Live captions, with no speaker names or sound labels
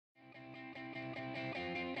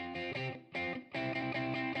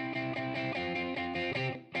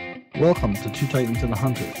Welcome to Two Titans and a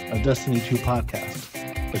Hunter, a Destiny 2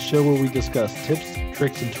 podcast, a show where we discuss tips,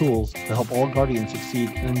 tricks, and tools to help all Guardians succeed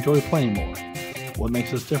and enjoy playing more. What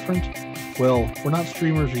makes us different? Well, we're not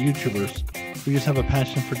streamers or YouTubers. We just have a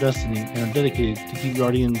passion for Destiny and are dedicated to keep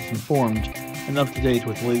Guardians informed and up to date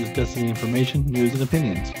with the latest Destiny information, news, and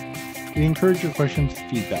opinions. We encourage your questions and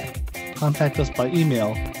feedback. Contact us by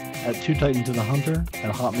email at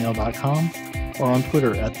twotitansandahunter@hotmail.com or on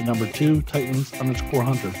Twitter at the number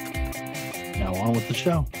 2titans_hunter. Now on with the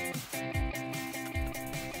show.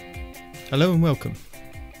 Hello and welcome.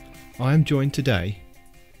 I am joined today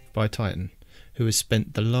by a Titan who has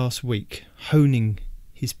spent the last week honing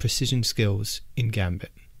his precision skills in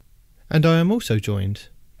Gambit. And I am also joined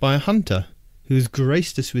by a Hunter who has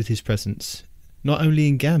graced us with his presence, not only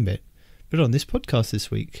in Gambit, but on this podcast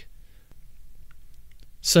this week.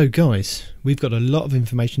 So guys, we've got a lot of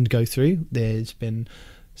information to go through. There's been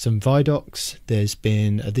some Vidocs, there's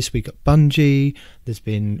been this week at Bungie, there's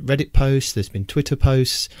been Reddit posts, there's been Twitter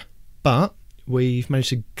posts, but we've managed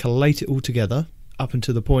to collate it all together up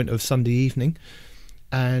until the point of Sunday evening,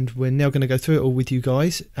 and we're now going to go through it all with you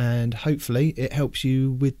guys, and hopefully it helps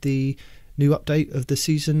you with the new update of the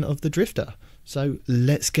season of the Drifter. So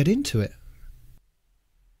let's get into it.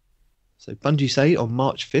 So Bungie say on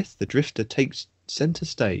March 5th, the Drifter takes centre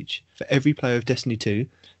stage. For every player of Destiny 2,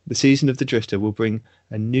 the season of the Drifter will bring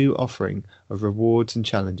a new offering of rewards and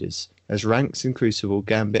challenges. As ranks in Crucible,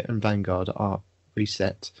 Gambit and Vanguard are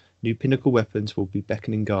reset, new pinnacle weapons will be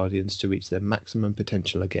beckoning Guardians to reach their maximum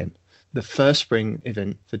potential again. The first spring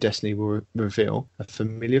event for Destiny will reveal a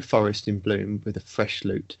familiar forest in bloom with a fresh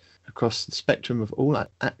loot. Across the spectrum of all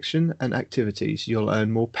action and activities, you'll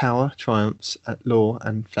earn more power, triumphs, lore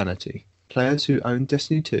and vanity. Players who own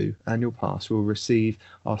Destiny 2 Annual Pass will receive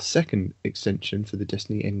our second extension for the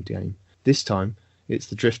Destiny endgame. This time, it's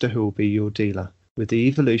the Drifter who will be your dealer, with the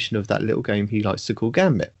evolution of that little game he likes to call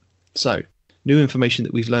Gambit. So, new information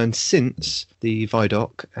that we've learned since the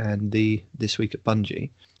Vidoc and this week at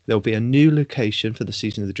Bungie. There'll be a new location for the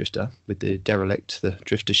season of the Drifter, with the derelict, the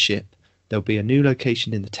Drifter ship. There'll be a new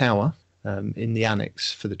location in the tower, in the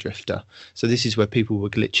annex for the Drifter. So this is where people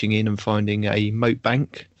were glitching in and finding a moat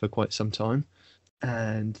bank for quite some time.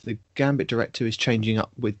 And the Gambit director is changing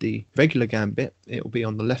up with the regular Gambit. It will be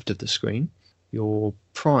on the left of the screen. Your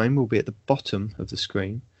Prime will be at the bottom of the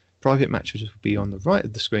screen. Private matches will be on the right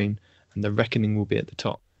of the screen. And the Reckoning will be at the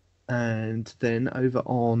top. And then over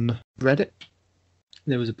on Reddit,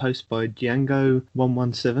 there was a post by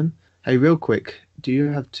Django117. Hey, real quick, do you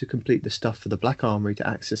have to complete the stuff for the Black Armory to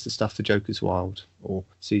access the stuff for Joker's Wild or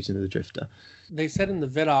Season of the Drifter? They said in the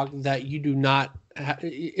Vidoc that you do not.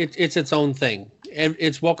 It's its own thing.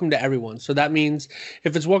 It's welcome to everyone. So that means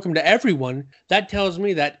if it's welcome to everyone, that tells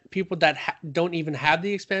me that people that don't even have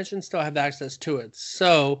the expansion still have access to it.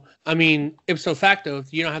 So, I mean, ipso facto,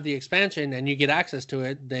 if you don't have the expansion and you get access to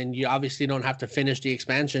it, then you obviously don't have to finish the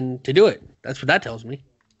expansion to do it. That's what that tells me.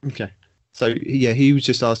 Okay. So, yeah, he was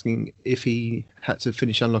just asking if he had to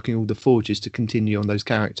finish unlocking all the forges to continue on those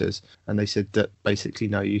characters. And they said that basically,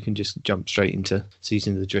 no, you can just jump straight into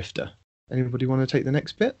Season of the Drifter. Anybody want to take the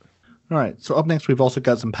next bit? All right, so up next we've also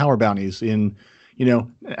got some power bounties in,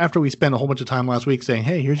 after we spent a whole bunch of time last week saying,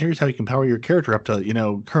 hey, here's how you can power your character up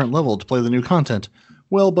to, current level to play the new content.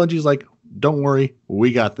 Well, Bungie's like, don't worry,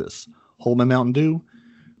 we got this. Hold my Mountain Dew.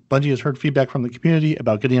 Bungie has heard feedback from the community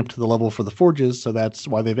about getting up to the level for the forges, so that's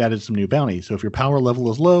why they've added some new bounties. So if your power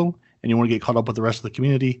level is low and you want to get caught up with the rest of the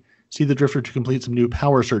community, see the Drifter to complete some new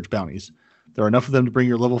power surge bounties. There are enough of them to bring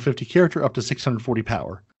your level 50 character up to 640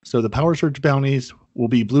 power. So the power surge bounties will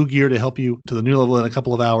be blue gear to help you to the new level in a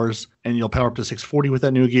couple of hours, and you'll power up to 640 with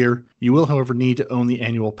that new gear. You will, however, need to own the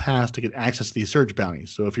annual pass to get access to these surge bounties.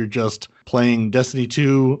 So if you're just playing Destiny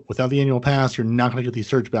 2 without the annual pass, you're not going to get these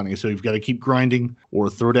surge bounties. So you've got to keep grinding or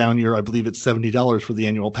throw down your, I believe it's $70 for the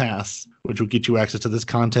annual pass, which will get you access to this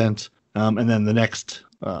content, and then the next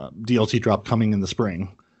DLC drop coming in the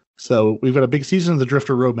spring. So we've got a big Season of the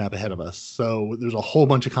Drifter roadmap ahead of us. So there's a whole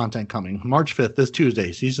bunch of content coming. March 5th, this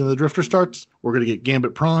Tuesday, Season of the Drifter starts. We're going to get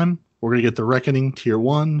Gambit Prime. We're going to get the Reckoning Tier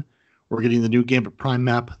 1. We're getting the new Gambit Prime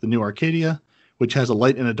map, the new Arcadia, which has a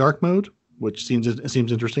light and a dark mode, which seems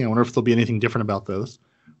interesting. I wonder if there'll be anything different about those.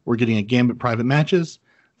 We're getting a Gambit Private Matches.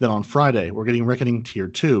 Then on Friday, we're getting Reckoning Tier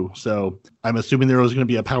 2. So I'm assuming there was going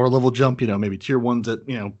to be a power level jump, maybe Tier 1's at,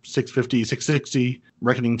 650, 660.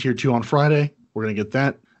 Reckoning Tier 2 on Friday. We're going to get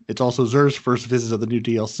that. It's also Xur's first visit of the new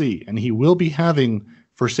DLC, and he will be having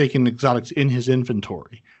Forsaken Exotics in his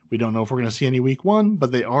inventory. We don't know if we're going to see any week 1,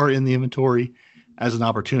 but they are in the inventory as an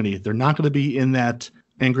opportunity. They're not going to be in that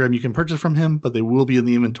engram you can purchase from him, but they will be in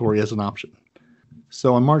the inventory as an option.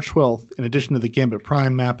 So on March 12th, in addition to the Gambit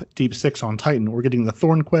Prime map Deep 6 on Titan, we're getting the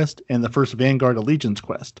Thorn quest and the first Vanguard Allegiance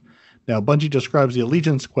quest. Now, Bungie describes the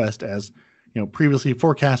Allegiance quest as, previously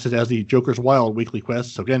forecasted as the Joker's Wild weekly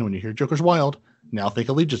quest. So again, when you hear Joker's Wild, now think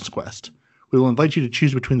Allegiance quest. We will invite you to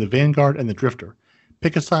choose between the Vanguard and the Drifter.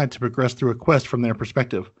 Pick a side to progress through a quest from their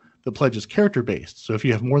perspective. The pledge is character-based, so if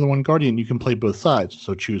you have more than one Guardian, you can play both sides,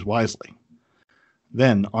 so choose wisely.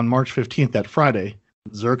 Then, on March 15th, that Friday,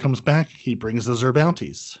 Xur comes back. He brings the Xur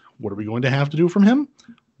bounties. What are we going to have to do from him?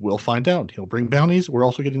 We'll find out. He'll bring bounties. We're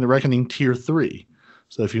also getting the Reckoning Tier 3.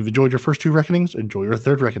 So if you've enjoyed your first 2 Reckonings, enjoy your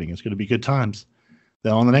 3rd Reckoning. It's going to be good times.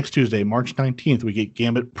 Then on the next Tuesday, March 19th, we get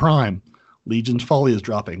Gambit Prime. Legion's Folly is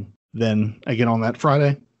dropping. Then, again on that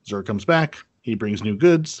Friday, Xur comes back. He brings new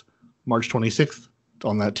goods. March 26th,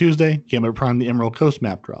 on that Tuesday, Gambit Prime, the Emerald Coast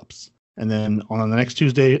map drops. And then on the next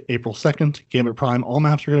Tuesday, April 2nd, Gambit Prime, all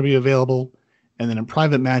maps are going to be available. And then in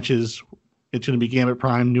private matches, it's going to be Gambit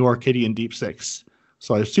Prime, New Arcadia, and Deep 6.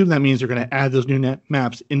 So I assume that means they're going to add those new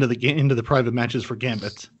maps into the private matches for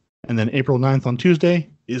Gambit. And then April 9th on Tuesday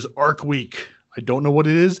is Arc Week. I don't know what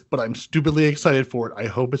it is, but I'm stupidly excited for it. I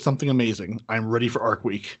hope it's something amazing. I'm ready for Arc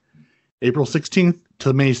Week. April 16th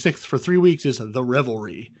to May 6th for 3 weeks is The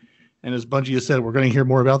Revelry. And as Bungie has said, we're going to hear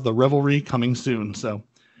more about The Revelry coming soon. So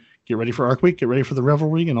get ready for Arc Week, get ready for The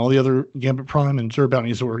Revelry, and all the other Gambit Prime and Xur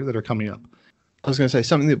bounties that are coming up. I was going to say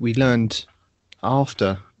something that we learned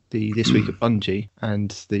after the This Week at Bungie and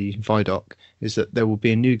the Vidoc is that there will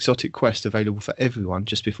be a new exotic quest available for everyone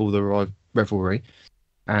just before the Revelry.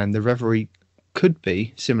 And the Revelry could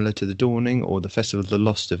be similar to the Dawning or the Festival of the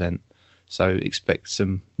Lost event. So expect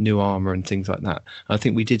some new armor and things like that. And I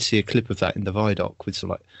think we did see a clip of that in the Vidoc with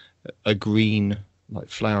sort of like a green, like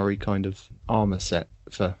flowery kind of armor set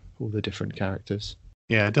for all the different characters.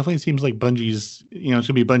 Yeah, it definitely seems like Bungie's, it's going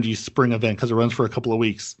to be Bungie's spring event because it runs for a couple of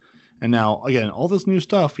weeks. And now, again, all this new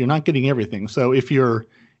stuff, you're not getting everything. So if you're,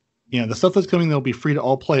 the stuff that's coming, they'll be free to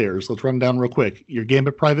all players. Let's run down real quick. Your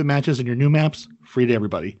Gambit private matches and your new maps, free to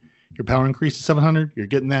everybody. Your power increase to 700, you're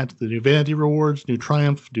getting that. The new vanity rewards, new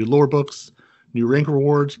triumph, new lore books, new rank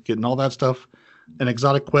rewards, getting all that stuff. An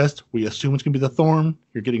exotic quest, we assume it's going to be the Thorn.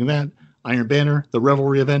 You're getting that. Iron Banner, the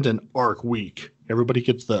Revelry event, and Arc Week. Everybody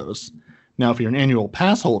gets those. Now, if you're an annual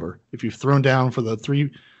pass holder, if you've thrown down for the three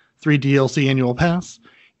DLC annual pass,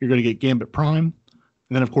 you're going to get Gambit Prime.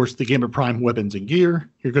 And then, of course, the Gambit Prime weapons and gear.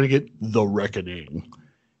 You're going to get the Reckoning.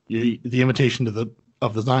 The invitation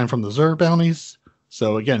of the Zion from the Xur bounties.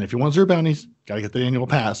 So, again, if you want Xur bounties, got to get the annual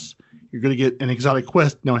pass. You're going to get an exotic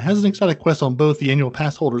quest. Now, it has an exotic quest on both the annual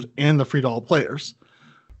pass holders and the free-to-all players.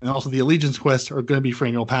 And also the Allegiance quests are going to be for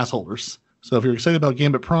annual pass holders. So if you're excited about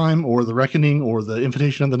Gambit Prime or the Reckoning or the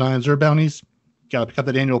Invitation of the 9 Xur bounties, got to pick up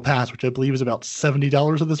that annual pass, which I believe is about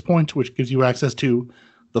 $70 at this point, which gives you access to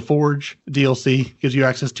the Forge DLC, gives you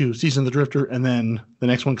access to Season of the Drifter, and then the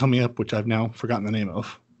next one coming up, which I've now forgotten the name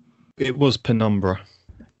of. It was Penumbra.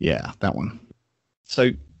 Yeah, that one. So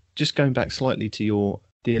just going back slightly to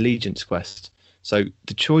the Allegiance quest. So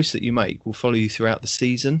the choice that you make will follow you throughout the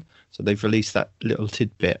season. So they've released that little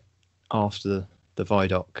tidbit after the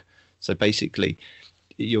Vidoc. So basically,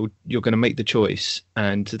 you're going to make the choice,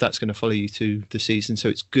 and that's going to follow you through the season. So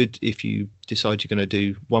it's good if you decide you're going to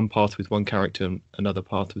do one path with one character and another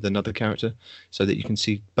path with another character, so that you can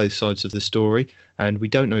see both sides of the story. And we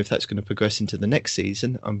don't know if that's going to progress into the next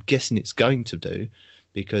season. I'm guessing it's going to do,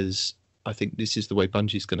 because I think this is the way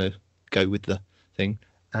Bungie's going to go with the thing.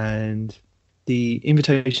 And the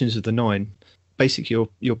Invitations of the 9, basically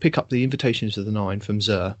you'll pick up the Invitations of the 9 from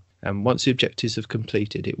Xur. And once the objectives have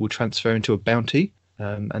completed, it will transfer into a bounty,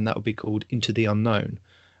 and that will be called Into the Unknown.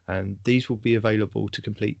 And these will be available to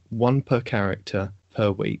complete one per character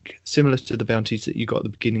per week, similar to the bounties that you got at the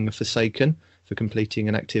beginning of Forsaken for completing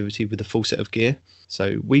an activity with a full set of gear.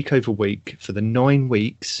 So week over week, for the 9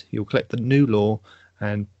 weeks, you'll collect the new lore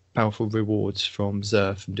and powerful rewards from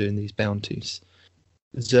Xur from doing these bounties.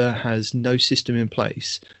 Xur has no system in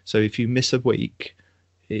place, so if you miss a week,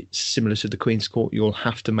 it's similar to the Queen's Court. You'll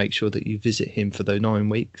have to make sure that you visit him for those 9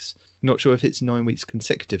 weeks. Not sure if it's 9 weeks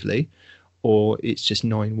consecutively or it's just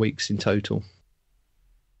 9 weeks in total.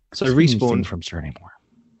 So Respawn, from Xur anymore.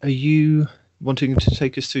 Are you wanting to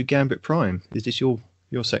take us through Gambit Prime? Is this your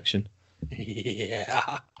section?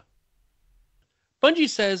 Yeah. Bungie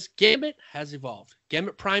says Gambit has evolved.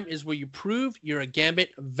 Gambit Prime is where you prove you're a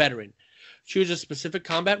Gambit veteran. Choose a specific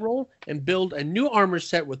combat role and build a new armor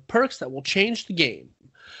set with perks that will change the game.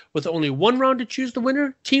 With only one round to choose the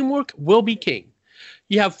winner, teamwork will be king.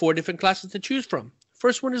 You have 4 different classes to choose from.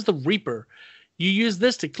 First one is the Reaper. You use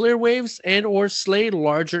this to clear waves and or slay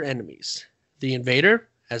larger enemies. The Invader.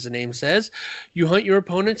 As the name says, you hunt your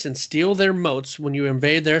opponents and steal their motes when you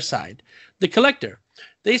invade their side. The Collector.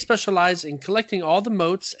 They specialize in collecting all the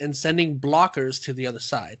motes and sending blockers to the other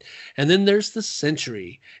side. And then there's the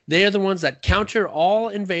Sentry. They are the ones that counter all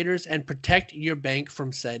invaders and protect your bank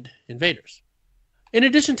from said invaders. In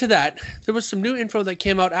addition to that, there was some new info that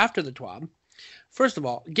came out after the TWAB. First of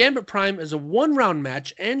all, Gambit Prime is a one-round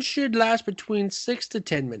match and should last between 6 to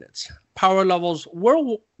 10 minutes. Power levels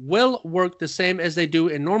will work the same as they do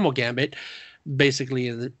in normal Gambit,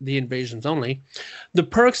 basically the invasions only. The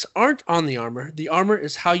perks aren't on the armor. The armor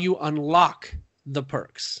is how you unlock the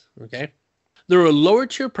perks, okay? There are lower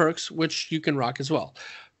tier perks, which you can rock as well.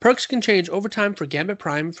 Perks can change over time for Gambit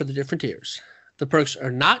Prime for the different tiers. The perks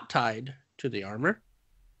are not tied to the armor,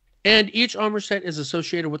 and each armor set is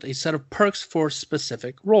associated with a set of perks for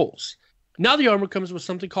specific roles. Now the armor comes with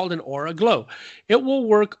something called an Aura Glow. It will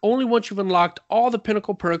work only once you've unlocked all the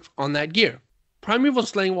pinnacle perks on that gear. Primeval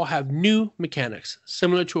Slaying will have new mechanics,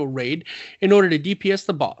 similar to a raid, in order to DPS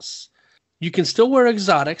the boss. You can still wear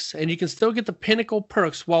exotics, and you can still get the pinnacle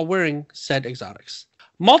perks while wearing said exotics.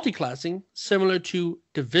 Multi-classing, similar to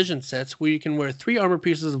division sets, where you can wear 3 armor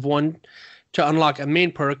pieces of one to unlock a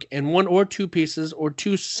main perk, and 1 or 2 pieces or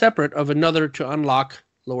 2 separate of another to unlock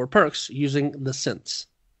lower perks using the synths.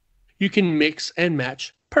 You can mix and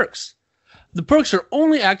match perks. The perks are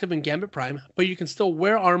only active in Gambit Prime, but you can still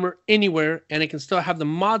wear armor anywhere, and it can still have the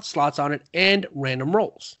mod slots on it and random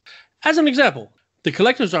rolls. As an example, the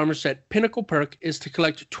Collector's Armor set Pinnacle perk is to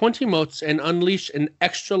collect 20 motes and unleash an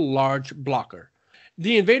extra large blocker.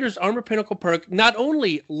 The Invader's Armor Pinnacle perk not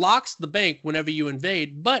only locks the bank whenever you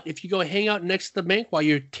invade, but if you go hang out next to the bank while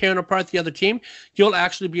you're tearing apart the other team, you'll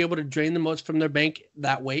actually be able to drain the motes from their bank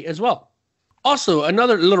that way as well. Also,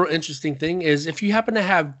 another little interesting thing is if you happen to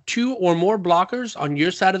have 2 or more blockers on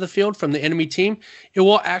your side of the field from the enemy team, it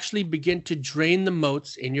will actually begin to drain the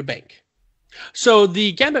motes in your bank. So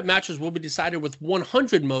the Gambit matches will be decided with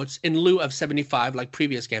 100 motes in lieu of 75 like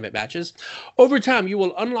previous Gambit matches. Over time, you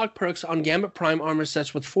will unlock perks on Gambit Prime armor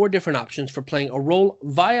sets with 4 different options for playing a role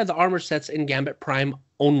via the armor sets in Gambit Prime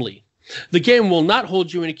only. The game will not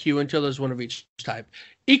hold you in a queue until there's one of each type.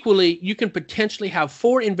 Equally, you can potentially have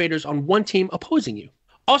 4 invaders on one team opposing you.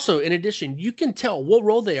 Also, in addition, you can tell what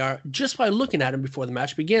role they are just by looking at them before the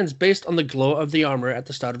match begins based on the glow of the armor at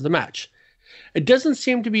the start of the match. It doesn't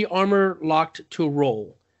seem to be armor locked to a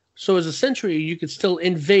role, so as a Sentry, you could still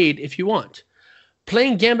invade if you want.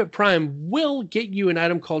 Playing Gambit Prime will get you an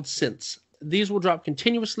item called Synths. These will drop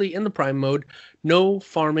continuously in the Prime mode, no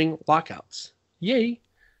farming lockouts. Yay!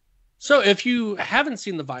 So if you haven't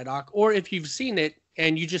seen the Vidoc, or if you've seen it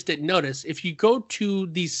and you just didn't notice, if you go to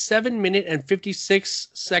the 7-minute and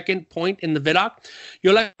 56-second point in the Vidoc,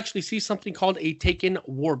 you'll actually see something called a Taken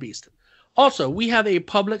War Beast. Also, we have a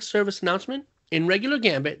public service announcement. In regular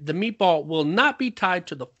Gambit, the meatball will not be tied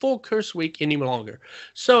to the full curse week any longer,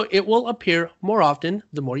 so it will appear more often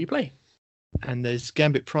the more you play. And there's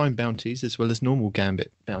Gambit Prime bounties as well as normal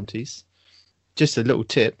Gambit bounties. Just a little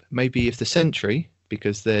tip, maybe if the Sentry,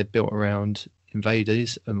 because they're built around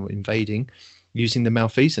invaders and invading, using the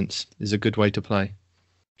Malfeasance is a good way to play.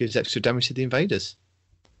 Gives extra damage to the invaders.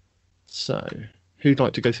 So, who'd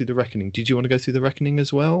like to go through the Reckoning? Did you want to go through the Reckoning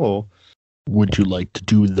as well, or...? Would you like to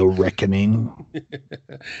do the Reckoning?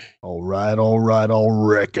 all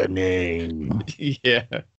Reckoning. Yeah.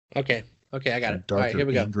 Okay, I got it. Darker, all right, here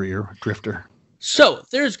we go. Angrier Drifter. So,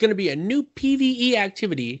 there's going to be a new PvE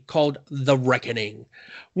activity called the Reckoning.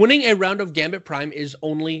 Winning a round of Gambit Prime is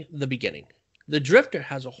only the beginning. The Drifter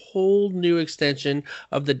has a whole new extension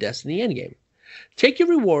of the Destiny endgame. Take your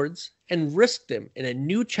rewards and risk them in a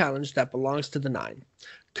new challenge that belongs to the 9.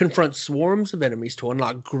 Confront swarms of enemies to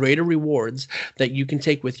unlock greater rewards that you can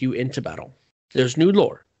take with you into battle. There's new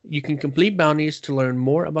lore. You can complete bounties to learn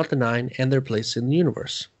more about the 9 and their place in the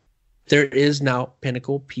universe. There is now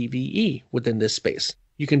Pinnacle PvE within this space.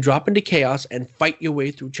 You can drop into chaos and fight your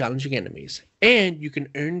way through challenging enemies. And you can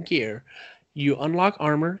earn gear. You unlock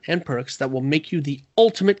armor and perks that will make you the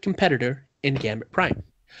ultimate competitor in Gambit Prime.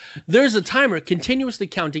 There's a timer continuously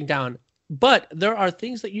counting down, but there are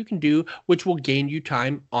things that you can do which will gain you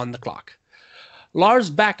time on the clock. Lars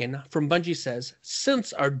Bakken from Bungie says,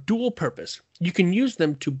 synths are dual purpose. You can use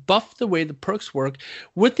them to buff the way the perks work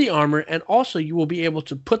with the armor, and also you will be able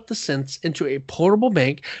to put the synths into a portable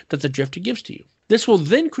bank that the Drifter gives to you. This will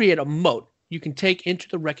then create a mote you can take into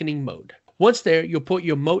the Reckoning mode. Once there, you'll put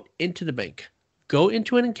your mote into the bank. Go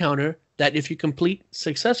into an encounter that, if you complete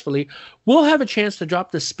successfully, will have a chance to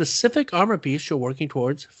drop the specific armor piece you're working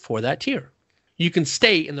towards for that tier. You can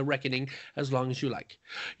stay in the Reckoning as long as you like.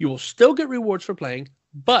 You will still get rewards for playing,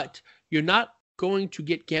 but you're not going to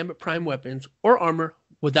get Gambit Prime weapons or armor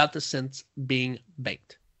without the synths being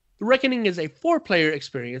baked. The Reckoning is a 4-player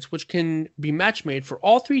experience which can be match-made for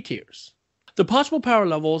all 3 tiers. The possible power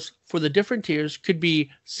levels for the different tiers could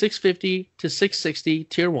be 650 to 660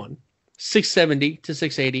 Tier 1, 670 to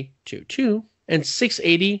 680 Tier 2, and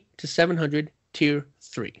 680 to 700 Tier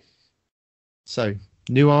 3. So,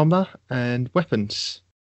 new armor and weapons.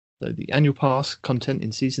 So the annual pass content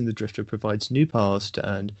in Season of the Drifter provides new paths to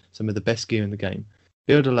earn some of the best gear in the game.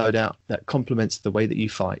 Build a loadout that complements the way that you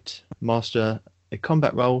fight. Master a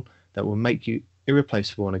combat role that will make you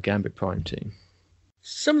irreplaceable on a Gambit Prime team.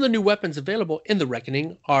 Some of the new weapons available in the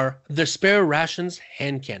Reckoning are the Spare Rations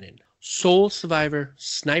Hand Cannon, Soul Survivor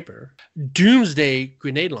Sniper, Doomsday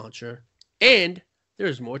Grenade Launcher, and there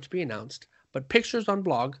is more to be announced, but pictures on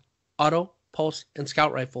blog, Auto, Pulse, and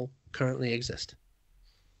Scout Rifle currently exist.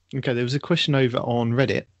 Okay, there was a question over on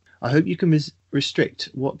Reddit. I hope you can restrict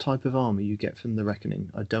what type of armor you get from the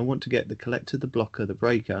Reckoning. I don't want to get the Collector, the Blocker, the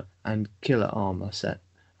Breaker, and Killer armor set,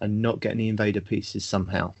 and not get any Invader pieces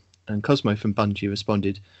somehow. And Cosmo from Bungie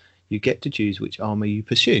responded, you get to choose which armor you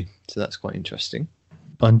pursue. So that's quite interesting.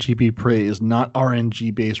 Bungie be praised, not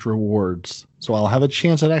RNG-based rewards. So I'll have a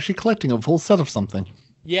chance at actually collecting a full set of something.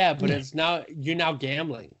 Yeah, but you're now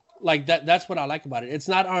gambling. Like that's what I like about it. It's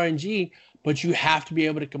not RNG, but you have to be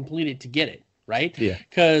able to complete it to get it, right? Yeah.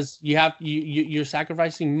 Because you're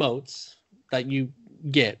sacrificing motes that you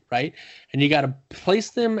get, right? And you got to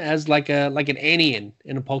place them as like an ante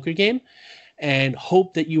in a poker game and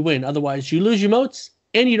hope that you win. Otherwise, you lose your motes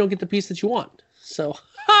and you don't get the piece that you want. So,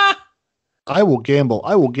 I will gamble.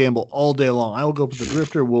 I will gamble all day long. I will go with the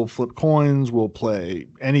Drifter. We'll flip coins. We'll play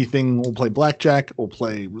anything. We'll play blackjack. We'll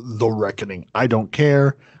play the Reckoning. I don't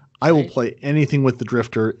care. I will play anything with the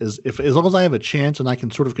Drifter as long as I have a chance and I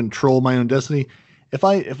can sort of control my own destiny. If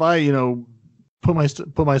I put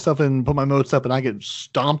myself in, put my motes up, and I get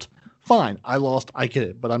stomped, fine. I lost. I get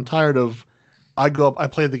it. But I'm tired of. I go up. I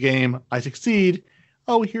play the game. I succeed.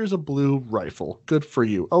 Oh, here's a blue rifle. Good for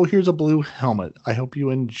you. Oh, here's a blue helmet. I hope you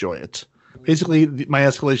enjoy it. Basically, my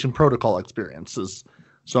escalation protocol experiences.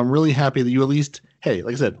 So I'm really happy that you at least. Hey,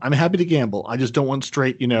 like I said, I'm happy to gamble. I just don't want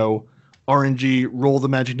straight, RNG, roll the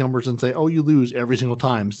magic numbers and say, oh, you lose every single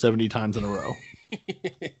time, 70 times in a row.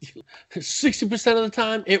 60% of the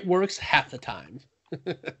time, it works half the time.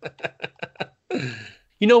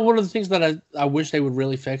 One of the things that I wish they would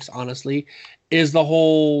really fix, honestly, is the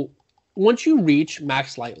whole, once you reach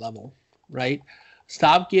max light level, right,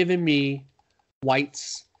 stop giving me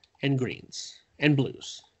whites and greens and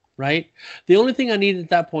blues. Right? The only thing I need at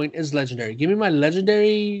that point is legendary. Give me my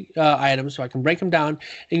legendary items so I can break them down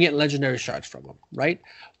and get legendary shards from them. Right?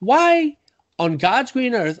 Why on God's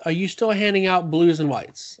green earth are you still handing out blues and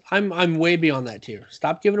whites? I'm way beyond that tier.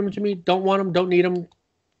 Stop giving them to me. Don't want them. Don't need them.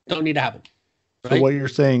 Don't need to have them. Right? So what you're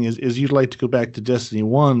saying is you'd like to go back to Destiny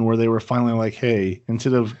 1 where they were finally like, hey,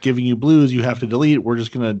 instead of giving you blues you have to delete, we're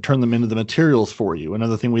just going to turn them into the materials for you.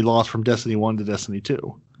 Another thing we lost from Destiny 1 to Destiny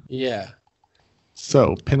 2. Yeah.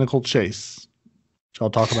 So, Pinnacle Chase. Shall I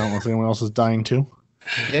talk about unless anyone else is dying too?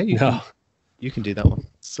 Yeah, you can do that one.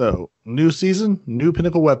 So, new season, new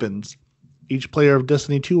Pinnacle weapons. Each player of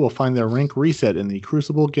Destiny 2 will find their rank reset in the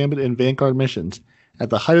Crucible, Gambit, and Vanguard missions. At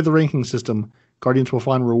the height of the ranking system, Guardians will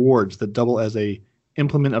find rewards that double as a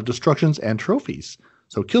implement of destructions and trophies.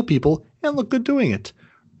 So kill people and look good doing it.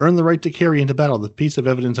 Earn the right to carry into battle the piece of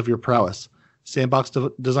evidence of your prowess. Sandbox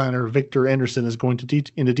designer Victor Anderson is going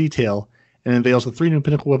into detail and unveils the 3 new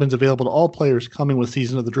Pinnacle weapons available to all players coming with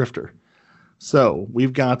Season of the Drifter. So,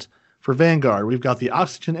 we've got, for Vanguard, we've got the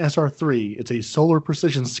Oxygen SR3. It's a solar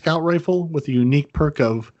precision scout rifle with a unique perk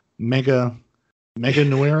of Mega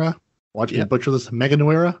Nuera. Watch me butcher this. Mega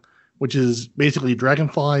Nuera, which is basically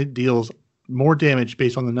Dragonfly deals more damage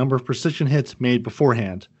based on the number of precision hits made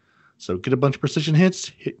beforehand. So, get a bunch of precision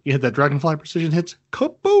hits, you hit that Dragonfly precision hits,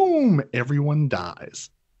 kaboom! Everyone dies.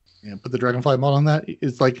 And put the Dragonfly mod on that.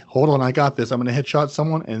 It's like, hold on, I got this. I'm going to headshot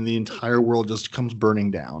someone, and the entire world just comes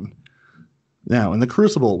burning down. Now, in the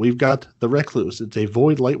Crucible, we've got the Recluse. It's a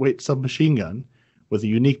void lightweight submachine gun with a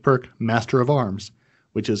unique perk, Master of Arms,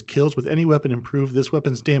 which is kills with any weapon improve this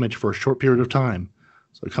weapon's damage for a short period of time.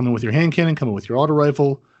 So come in with your hand cannon, come in with your auto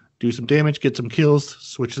rifle, do some damage, get some kills,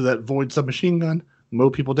 switch to that void submachine gun,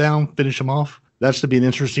 mow people down, finish them off. That should be an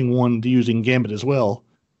interesting one to use in Gambit as well.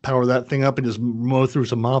 Power that thing up and just mow through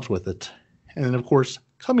some mobs with it. And then, of course,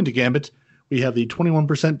 coming to Gambit, we have the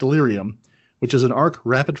 21% Delirium, which is an arc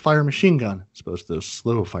rapid-fire machine gun, as opposed to those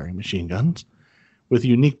slow-firing machine guns, with a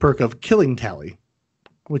unique perk of Killing Tally,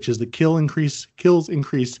 which is the kills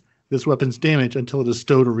increase this weapon's damage until it is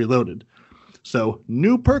stowed or reloaded. So,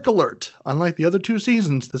 new perk alert! Unlike the other 2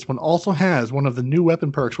 seasons, this one also has one of the new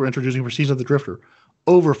weapon perks we're introducing for Season of the Drifter,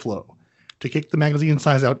 overflow to kick the magazine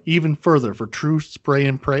size out even further for true spray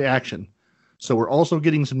and pray action. So we're also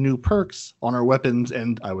getting some new perks on our weapons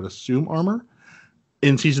and I would assume armor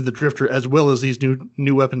in Season of the Drifter, as well as these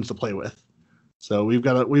new weapons to play with. So we've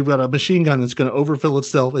got a machine gun that's going to overfill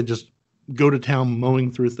itself and just go to town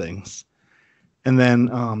mowing through things. And then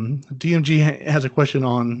DMG has a question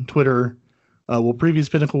on Twitter. Will previous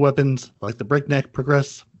Pinnacle weapons, like the Breakneck,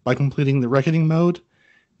 progress by completing the Reckoning mode?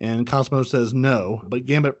 And Cosmo says no, but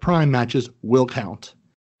Gambit Prime matches will count.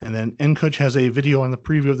 And then Nkuch has a video on the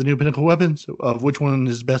preview of the new Pinnacle weapons, of which one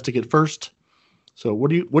is best to get first. So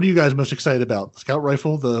what are you guys most excited about? The Scout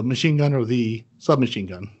Rifle, the machine gun, or the submachine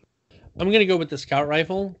gun? I'm gonna go with the Scout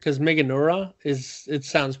Rifle because Meganura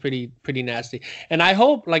sounds pretty nasty, and I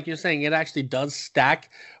hope, like you're saying, it actually does stack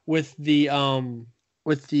with the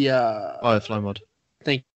Firefly mod.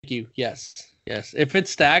 Thank you. Yes. If it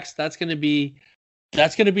stacks, that's gonna be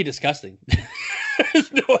disgusting.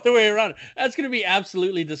 There's no other way around it. That's gonna be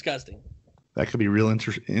absolutely disgusting. That could be real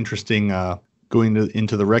interesting. Going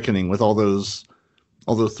into the Reckoning with all those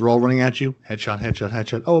thrall running at you,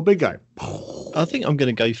 headshot. Oh, a big guy. I think I'm going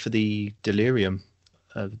to go for the Delirium,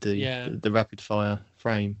 the rapid fire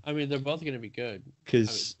frame. I mean, they're both going to be good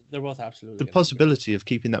because they're both absolutely. The possibility of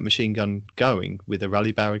keeping that machine gun going with a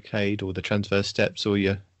rally barricade or the transverse steps or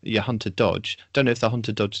your hunter dodge. Don't know if the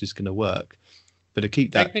hunter dodge is going to work, but to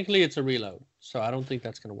keep that. Technically, it's a reload, so I don't think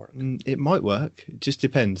that's going to work. It might work. It just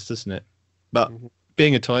depends, doesn't it? But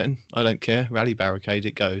being a Titan, I don't care. Rally barricade,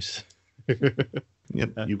 it goes.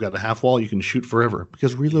 Yep, you've got a half wall, you can shoot forever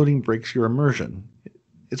because reloading breaks your immersion.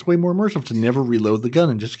 It's way more immersive to never reload the gun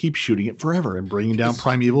and just keep shooting it forever and bringing down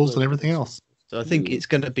primevals and everything else. So I think it's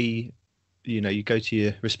going to be, you go to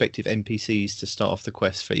your respective NPCs to start off the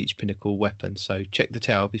quest for each Pinnacle weapon. So check the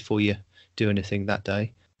tower before you do anything that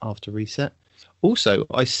day after reset. Also,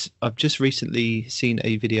 I've just recently seen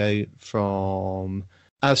a video from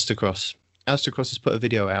Aztecross. Aztecross has put a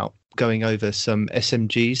video out going over some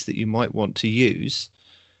SMGs that you might want to use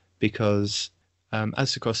because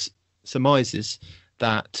Aztecross surmises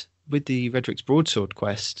that with the Redrix's Broadsword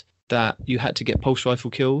quest that you had to get pulse rifle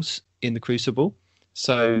kills in the Crucible.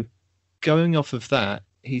 So going off of that,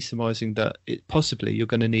 he's surmising that possibly you're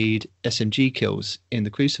going to need SMG kills in the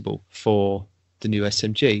Crucible for the new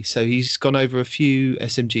SMG. So he's gone over a few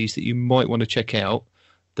SMGs that you might want to check out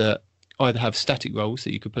that either have static rolls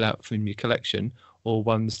that you could pull out from your collection or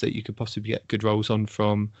ones that you could possibly get good rolls on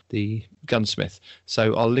from the gunsmith.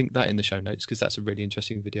 So I'll link that in the show notes because that's a really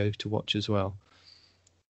interesting video to watch as well.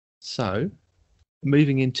 So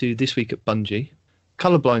moving into this week at Bungie,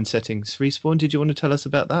 colorblind settings. Respawn, did you want to tell us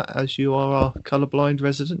about that as you are our colorblind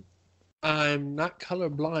resident? I'm not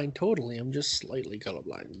colorblind totally. I'm just slightly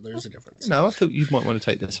colorblind. There's a difference. No, I thought you might want to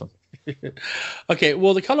take this one. Okay,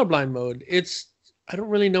 well, the colorblind mode, I don't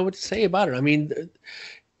really know what to say about it. I mean,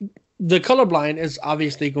 the colorblind is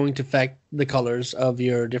obviously going to affect the colors of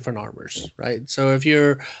your different armors, right? So if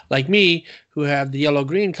you're like me, who have the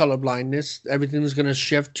yellow-green color blindness, everything's going to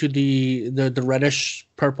shift to the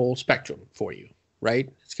reddish-purple spectrum for you, right?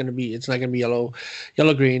 It's not going to be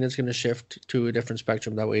yellow-green. It's going to shift to a different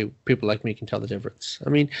spectrum. That way, people like me can tell the difference. I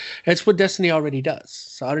mean, it's what Destiny already does.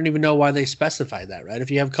 So I don't even know why they specify that, right? If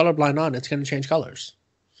you have colorblind on, it's going to change colors.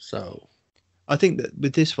 So I think that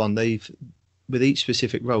with this one, with each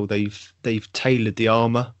specific role, they've tailored the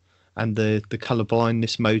armor and the color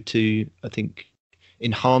blindness mode to, I think,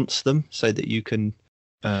 enhance them so that you can.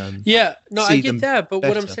 I get that, but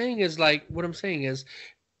better. what I'm saying is,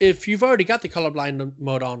 if you've already got the colorblind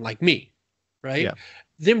mode on, like me, right? Yeah.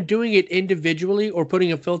 Them doing it individually or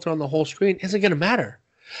putting a filter on the whole screen isn't going to matter.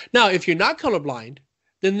 Now, if you're not colorblind,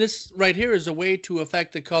 then this right here is a way to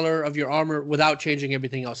affect the color of your armor without changing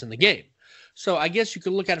everything else in the game. So I guess you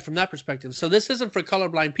could look at it from that perspective. So this isn't for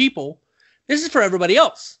colorblind people. This is for everybody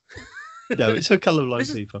else. No, it's for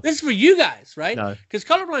colorblind people. This is for you guys, right? No. Because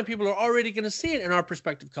colorblind people are already going to see it in our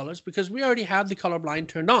perspective colors because we already have the colorblind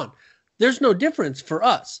turned on. There's no difference for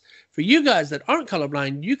us. For you guys that aren't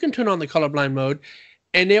colorblind, you can turn on the colorblind mode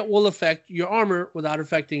and it will affect your armor without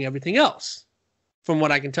affecting everything else, from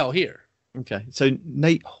what I can tell here. Okay, so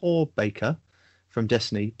Nate Horbaker from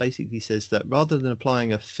Destiny basically says that rather than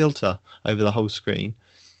applying a filter over the whole screen,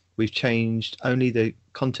 we've changed only the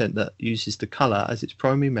content that uses the color as its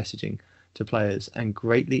primary messaging to players and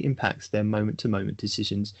greatly impacts their moment-to-moment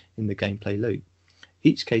decisions in the gameplay loop.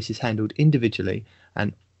 Each case is handled individually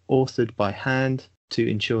and authored by hand to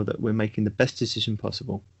ensure that we're making the best decision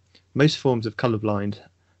possible. Most forms of colorblind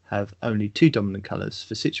have only two dominant colors.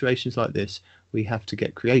 For situations like this, we have to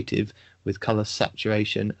get creative with color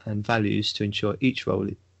saturation and values to ensure each role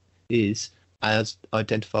is as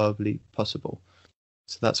identifiably possible.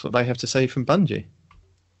 So that's what they have to say from Bungie.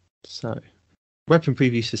 So, weapon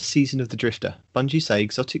previews for Season of the Drifter. Bungie say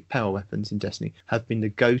exotic power weapons in Destiny have been the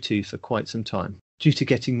go-to for quite some time, due to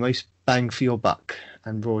getting most bang for your buck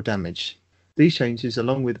and raw damage. These changes,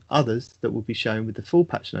 along with others that will be shown with the full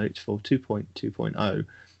patch notes for 2.2.0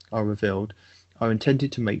 are revealed, are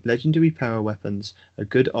intended to make legendary power weapons a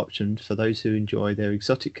good option for those who enjoy their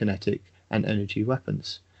exotic kinetic and energy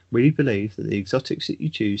weapons. We believe that the exotics that you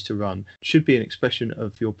choose to run should be an expression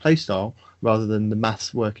of your playstyle rather than the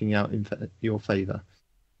maths working out in your favour.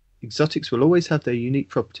 Exotics will always have their unique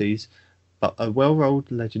properties, but a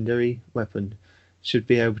well-rolled legendary weapon should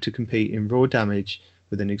be able to compete in raw damage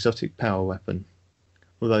with an exotic power weapon.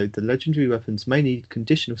 Although the legendary weapons may need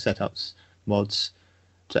conditional setups, mods,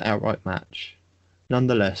 to outright match.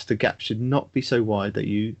 Nonetheless, the gap should not be so wide that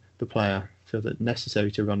you, the player, feel it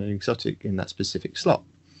necessary to run an exotic in that specific slot.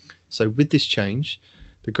 So with this change,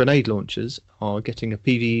 the grenade launchers are getting a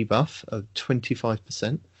PvE buff of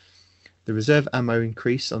 25%. The reserve ammo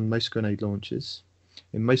increase on most grenade launchers.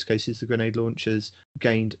 In most cases, the grenade launchers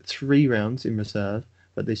gained 3 rounds in reserve,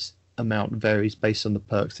 but this amount varies based on the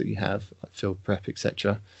perks that you have, like field prep,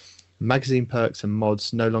 etc. Magazine perks and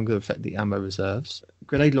mods no longer affect the ammo reserves.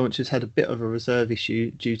 Grenade launchers had a bit of a reserve issue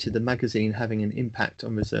due to the magazine having an impact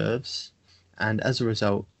on reserves, and as a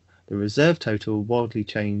result, the reserve total wildly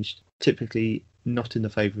changed, typically not in the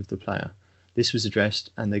favour of the player. This was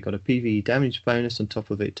addressed, and they got a PvE damage bonus on top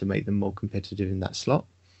of it to make them more competitive in that slot.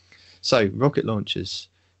 So, rocket launchers.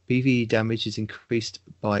 PvE damage is increased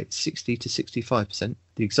by 60 to 65%.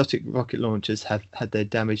 The exotic rocket launchers have had their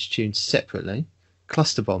damage tuned separately.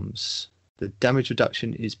 Cluster bombs. The damage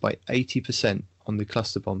reduction is by 80% on the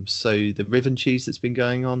cluster bombs. So the ribbon cheese that's been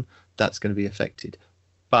going on, that's going to be affected.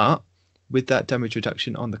 But with that damage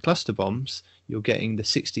reduction on the cluster bombs, you're getting the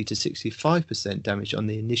 60 to 65% damage on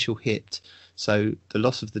the initial hit. So the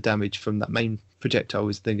loss of the damage from that main projectile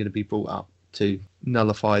is then going to be brought up to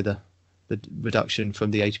nullify the reduction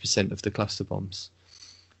from the 80% of the cluster bombs.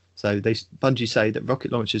 So Bungie say that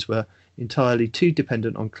rocket launchers were entirely too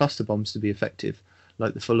dependent on cluster bombs to be effective,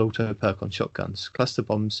 like the full auto perk on shotguns. Cluster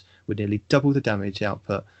bombs would nearly double the damage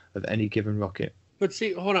output of any given rocket. But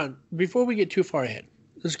see, hold on. Before we get too far ahead,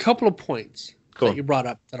 there's a couple of points that you brought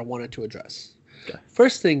up that I wanted to address. Okay.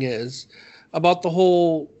 First thing is about the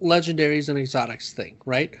whole legendaries and exotics thing,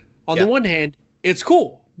 right? On the one hand, it's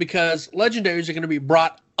cool because legendaries are going to be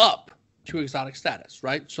brought up to exotic status,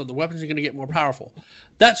 right? So the weapons are going to get more powerful.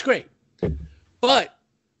 That's great. But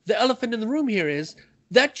the elephant in the room here is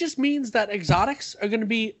that just means that exotics are going to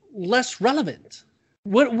be less relevant.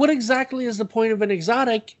 What exactly is the point of an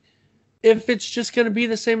exotic if it's just going to be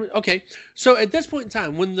the same? Okay, so at this point in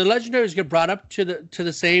time, when the legendaries get brought up to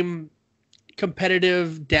the same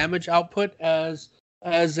competitive damage output as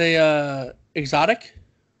a exotic,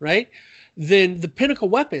 right? Then the pinnacle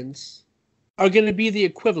weapons are going to be the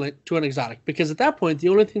equivalent to an exotic, because at that point, the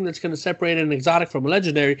only thing that's going to separate an exotic from a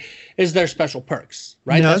legendary is their special perks,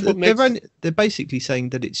 right? No, that's what they're basically saying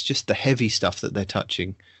that it's just the heavy stuff that they're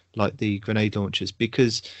touching, like the grenade launchers,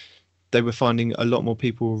 because they were finding a lot more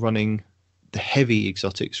people running the heavy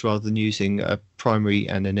exotics rather than using a primary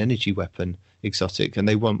and an energy weapon exotic, and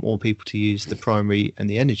they want more people to use the primary and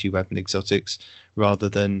the energy weapon exotics rather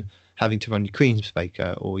than having to run your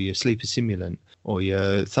Queensbaker or your Sleeper Simulant or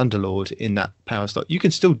your Thunderlord in that power slot. You can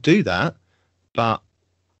still do that, but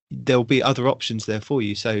there'll be other options there for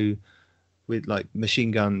you. So with like machine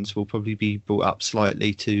guns will probably be brought up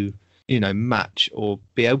slightly to, match or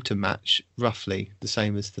be able to match roughly the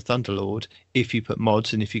same as the Thunderlord if you put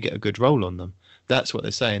mods and if you get a good roll on them. That's what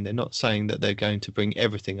they're saying. They're not saying that they're going to bring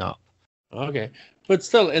everything up. Okay. But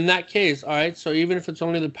still, in that case, all right, so even if it's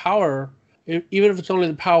only the power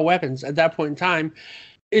weapons at that point in time,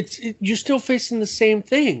 you're still facing the same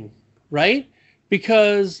thing, right?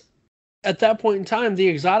 Because at that point in time, the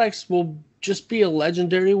exotics will just be a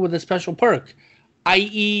legendary with a special perk,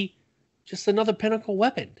 i.e. just another pinnacle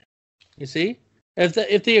weapon. You see? If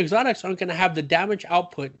the exotics aren't going to have the damage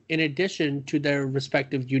output in addition to their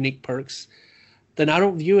respective unique perks, then I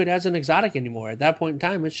don't view it as an exotic anymore. At that point in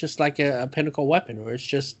time, it's just like a pinnacle weapon, or it's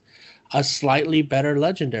just a slightly better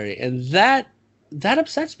legendary. And that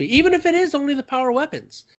upsets me, even if it is only the power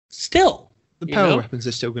weapons. Still, the power weapons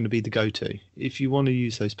are still going to be the go-to. If you want to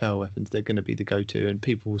use those power weapons, they're going to be the go-to, and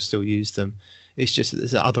people will still use them. It's just that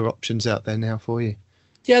there's other options out there now for you.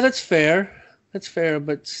 Yeah, that's fair.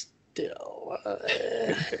 But still,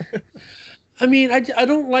 I mean, I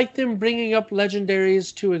don't like them bringing up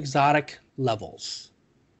legendaries to exotic levels,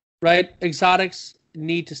 right? Exotics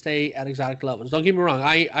need to stay at exotic levels. Don't get me wrong.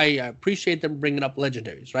 I appreciate them bringing up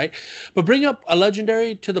legendaries, right? But bring up a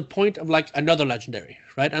legendary to the point of like another legendary,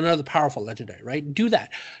 right? Another powerful legendary, right? Do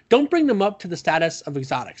that. Don't bring them up to the status of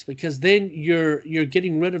exotics, because then you're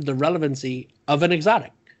getting rid of the relevancy of an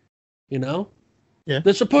exotic, you know? Yeah.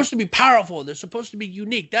 They're supposed to be powerful. They're supposed to be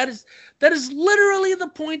unique. That is literally the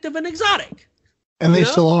point of an exotic. And they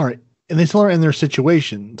still are. And they still are in their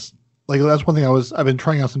situations. Like, that's one thing I've been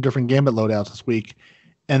trying out some different Gambit loadouts this week.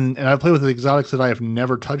 And I play with the exotics that I have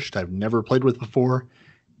never touched, I've never played with before.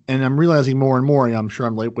 And I'm realizing more and more, and I'm sure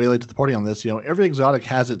I'm way late to the party on this, every exotic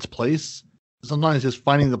has its place. Sometimes just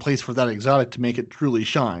finding the place for that exotic to make it truly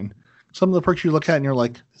shine. Some of the perks you look at and you're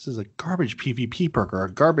like, this is a garbage PvP perk or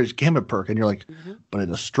a garbage Gambit perk. And you're like, but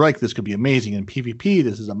in a strike, this could be amazing. In PvP,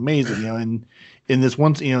 this is amazing. And in this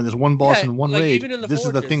one, this one boss and one raid, this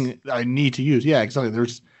is the thing I need to use. Yeah, exactly.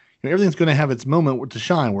 There's, everything's going to have its moment to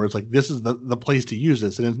shine where it's like, this is the place to use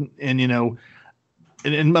this. And I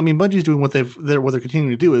mean, Bungie's doing what they're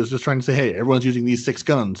continuing to do is just trying to say, hey, everyone's using these 6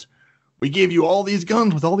 guns. We gave you all these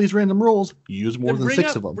guns with all these random rolls. Use more than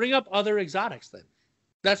 6 of them. Bring up other exotics then.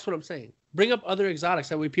 That's what I'm saying. Bring up other exotics.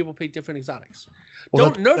 That way people pick different exotics.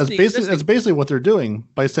 Well, that's basically what they're doing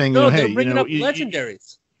by saying, hey, they're bringing up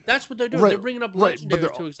legendaries. That's what they're doing. They're bringing up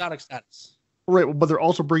legendaries to exotic status. Right, but they're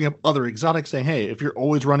also bringing up other exotics, saying, hey, if you're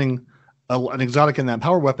always running an exotic in that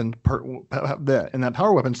power weapon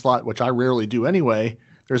slot, which I rarely do anyway,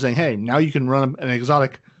 they're saying, hey, now you can run an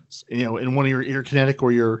exotic, in one of your kinetic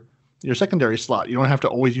or your secondary slot. You don't have to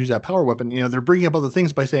always use that power weapon. They're bringing up other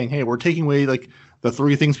things by saying, hey, we're taking away like the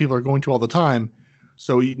 3 things people are going to all the time,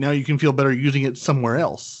 so now you can feel better using it somewhere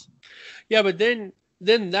else. Yeah, but then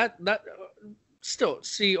that still,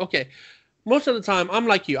 see, okay, most of the time I'm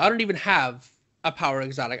like you. I don't even have a power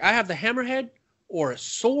exotic. I have the hammerhead or a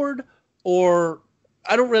sword, or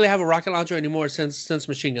I don't really have a rocket launcher anymore since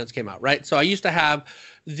machine guns came out, right? So I used to have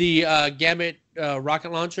the Gambit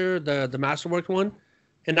rocket launcher, the Masterwork one.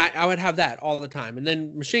 And I would have that all the time. And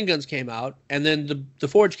then machine guns came out, and then the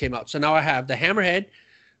Forge came out. So now I have the hammerhead,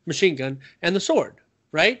 machine gun, and the sword,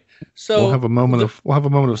 right? So we'll have a moment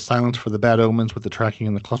of silence for the bad omens with the tracking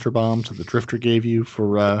and the cluster bombs that the Drifter gave you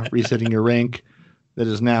for resetting your rank. That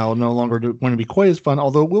is now no longer going to be quite as fun,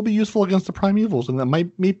 although it will be useful against the primevals and that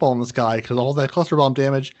meatball in the sky, because all that cluster bomb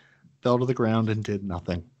damage fell to the ground and did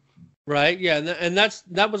nothing. Right, yeah, and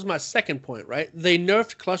that was my second point, right? They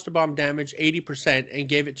nerfed cluster bomb damage 80% and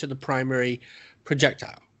gave it to the primary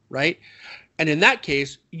projectile, right? And in that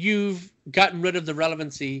case, you've gotten rid of the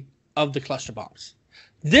relevancy of the cluster bombs.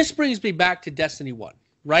 This brings me back to Destiny 1,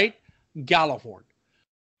 right? Gallahorn.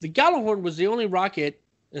 The Gallahorn was the only rocket,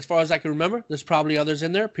 as far as I can remember, there's probably others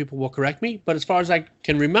in there, people will correct me, but as far as I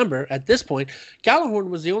can remember at this point, Gallahorn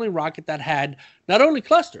was the only rocket that had not only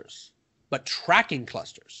clusters, but tracking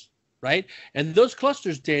clusters. Right? And those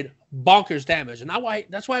clusters did bonkers damage. And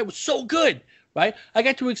that's why it was so good, right? I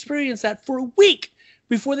got to experience that for a week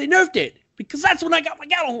before they nerfed it, because that's when I got my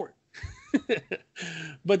Gallahorn.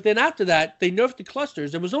 But then after that, they nerfed the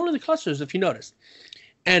clusters. It was only the clusters, if you noticed.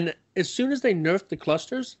 And as soon as they nerfed the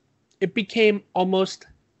clusters, it became almost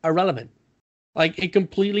irrelevant. Like, it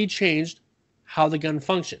completely changed how the gun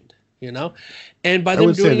functioned, And by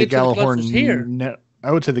them doing it to the clusters here...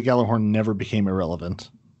 I would say the Gallahorn never became irrelevant.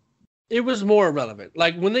 It was more irrelevant.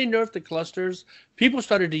 Like, when they nerfed the clusters, people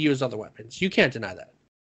started to use other weapons. You can't deny that.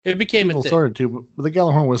 It became people started to, but the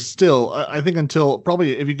Gallahorn was still, I think, until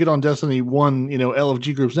probably if you get on Destiny 1,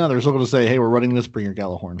 LFG groups now, they're still going to say, hey, we're running this, bring your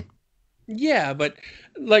Gallahorn. Yeah, but,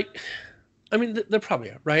 they're probably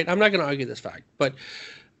are, right? I'm not going to argue this fact. But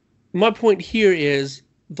my point here is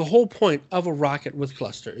the whole point of a rocket with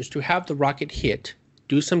cluster is to have the rocket hit,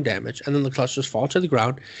 do some damage, and then the clusters fall to the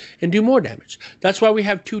ground and do more damage. That's why we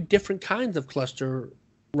have 2 different kinds of cluster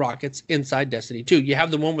rockets inside Destiny 2. You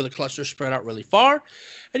have the one where the clusters spread out really far,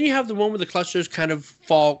 and you have the one where the clusters kind of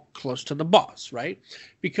fall close to the boss, right?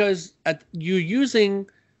 Because you're using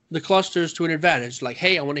the clusters to an advantage. Like,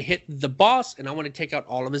 hey, I want to hit the boss, and I want to take out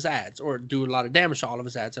all of his ads, or do a lot of damage to all of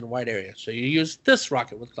his ads in a wide area. So you use this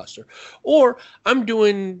rocket with cluster. Or I'm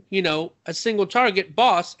doing, a single target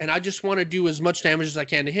boss, and I just want to do as much damage as I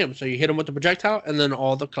can to him. So you hit him with the projectile, and then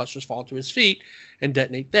all the clusters fall to his feet and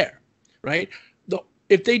detonate there, right?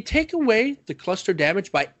 If they take away the cluster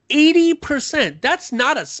damage by 80%, that's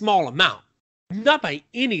not a small amount. Not by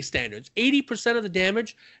any standards. 80% of the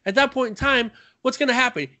damage, at that point in time, what's going to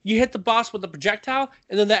happen? You hit the boss with a projectile,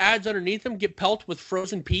 and then the ads underneath him get pelted with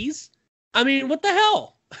frozen peas? I mean, what the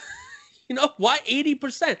hell? Why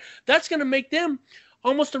 80%? That's going to make them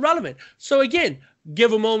almost irrelevant. So again,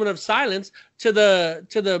 give a moment of silence to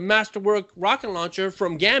the Masterwork rocket launcher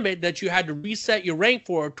from Gambit that you had to reset your rank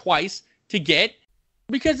for twice to get,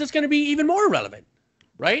 because it's going to be even more irrelevant,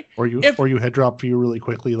 right? Or you head drop for you really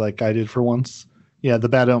quickly like I did for once. Yeah, the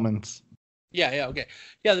Bad Omens. Yeah, okay.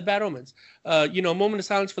 Yeah, the Bad Omens. Moment of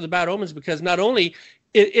silence for the Bad Omens, because not only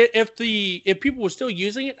if people were still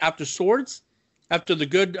using it after swords, after the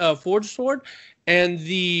good forged sword and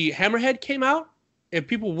the hammerhead came out, if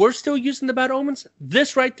people were still using the Bad Omens,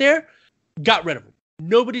 this right there got rid of them.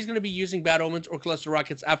 Nobody's going to be using Bad Omens or cluster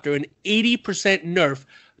rockets after an 80% nerf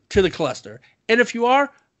to the cluster. And if you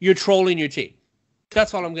are, you're trolling your team.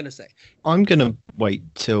 That's all I'm going to say. I'm going to wait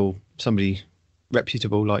till somebody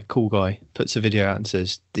reputable like Cool Guy puts a video out and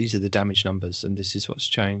says these are the damage numbers and this is what's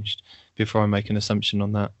changed before I make an assumption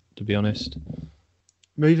on that, to be honest.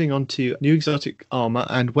 Moving on to new exotic armor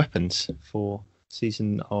and weapons for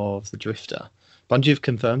Season of the Drifter. Bungie have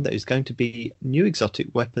confirmed that it's going to be new exotic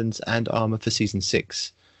weapons and armor for Season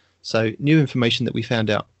 6. So new information that we found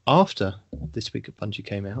out after this week at Bungie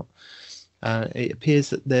came out. It appears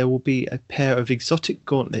that there will be a pair of exotic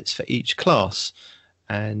gauntlets for each class.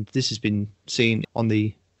 And this has been seen on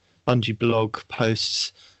the Bungie blog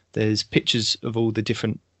posts. There's pictures of all the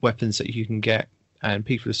different weapons that you can get, and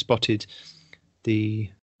people have spotted the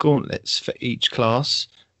gauntlets for each class.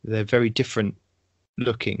 They're very different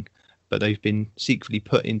looking, but they've been secretly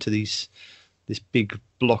put into this big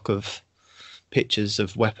block of pictures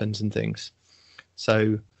of weapons and things.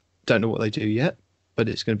 So don't know what they do yet, but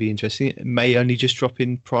it's going to be interesting. It may only just drop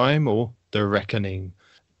in Prime or the Reckoning.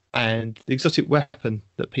 And the exotic weapon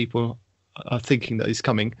that people are thinking that is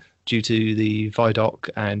coming due to the Vidoc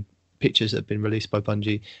and pictures that have been released by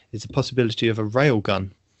Bungie is the possibility of a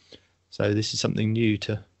railgun. So this is something new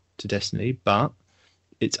to Destiny, but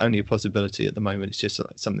it's only a possibility at the moment. It's just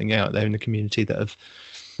like something out there in the community that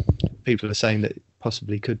people are saying that it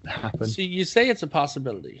possibly could happen. See, you say it's a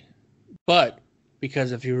possibility, but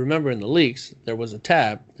because if you remember in the leaks, there was a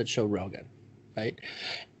tab that showed railgun, right?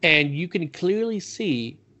 And you can clearly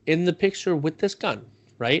see in the picture with this gun,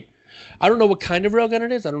 right? I don't know what kind of railgun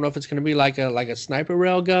it is. I don't know if it's going to be like a sniper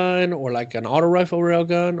railgun or like an auto rifle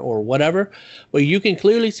railgun or whatever. But you can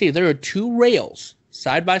clearly see there are two rails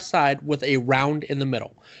side by side with a round in the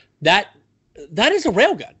middle. That is a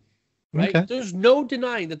railgun, right? Okay. There's no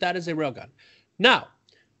denying that is a railgun. Now,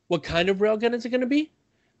 what kind of railgun is it going to be?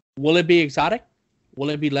 Will it be exotic? Will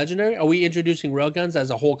it be legendary? Are we introducing railguns as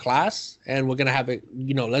a whole class, and we're going to have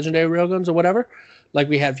legendary railguns or whatever, like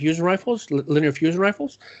we have fusion rifles, linear fusion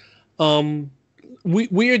rifles?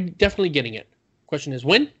 We are definitely getting it. Question is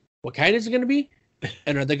when? What kind is it going to be?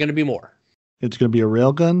 And are there going to be more? It's going to be a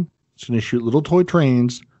railgun. It's going to shoot little toy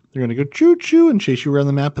trains. They're going to go choo-choo and chase you around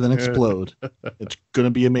the map and then explode. It's going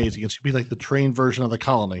to be amazing. It's going to be like the train version of the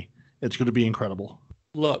colony. It's going to be incredible.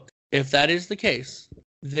 Look, if that is the case,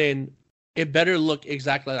 then it better look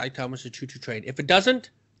exactly like Thomas the Choo-Choo Train. If it doesn't,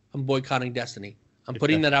 I'm boycotting Destiny. I'm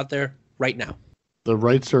putting that out there right now. The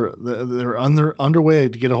rights they're underway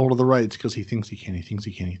to get a hold of the rights because he thinks he can. He thinks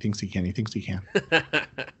he can. He thinks he can. He thinks he can.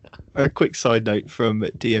 A quick side note from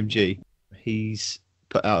DMG. He's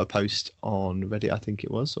put out a post on Reddit, I think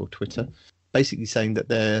it was, or Twitter, basically saying that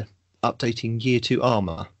they're updating Year 2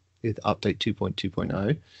 armor with update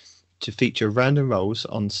 2.2.0 to feature random rolls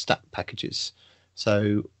on stat packages.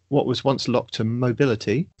 So what was once locked to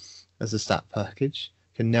mobility as a stat package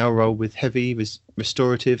can now roll with heavy,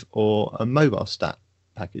 restorative, or a mobile stat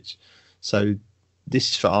package. So this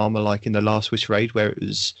is for armor like in the last Wish raid where it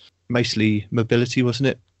was mostly mobility, wasn't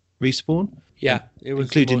it? Respawn? Yeah, it was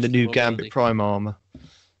including the new Gambit Prime armor.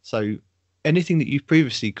 So anything that you've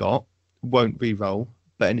previously got won't re-roll,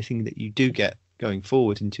 but anything that you do get going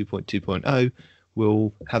forward in 2.2.0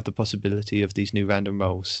 will have the possibility of these new random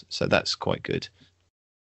rolls. So that's quite good.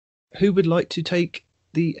 Who would like to take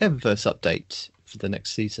the Eververse update for the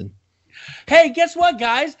next season? Hey, guess what,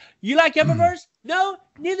 guys? You like Eververse? No,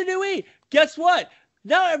 neither do we. Guess what?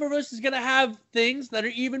 Now Eververse is going to have things that are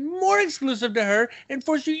even more exclusive to her and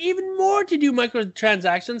force you even more to do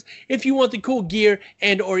microtransactions if you want the cool gear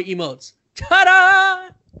and or emotes. Ta-da!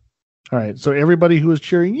 All right, so everybody who is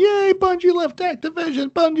cheering, yay, Bungie left Activision,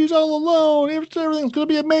 Bungie's all alone, everything's going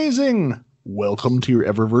to be amazing. Welcome to your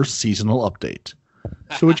Eververse seasonal update.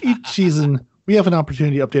 So each season, we have an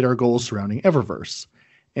opportunity to update our goals surrounding Eververse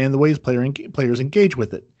and the ways players engage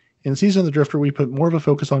with it. In Season of the Drifter, we put more of a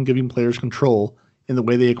focus on giving players control in the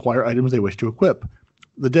way they acquire items they wish to equip.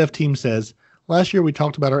 The dev team says, last year we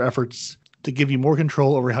talked about our efforts to give you more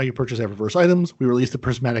control over how you purchase Eververse items. We released the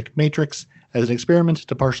Prismatic Matrix as an experiment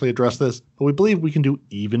to partially address this, but we believe we can do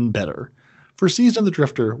even better. For Season of the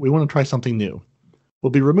Drifter, we want to try something new. We'll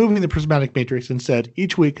be removing the prismatic matrix. Instead,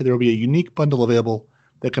 each week there will be a unique bundle available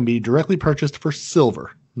that can be directly purchased for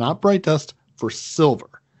silver, not bright dust, for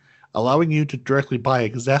silver, allowing you to directly buy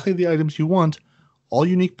exactly the items you want. All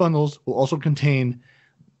unique bundles will also contain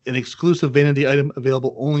an exclusive vanity item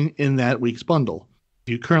available only in that week's bundle.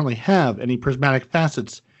 If you currently have any prismatic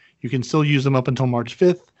facets, you can still use them up until March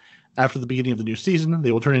 5th. After the beginning of the new season,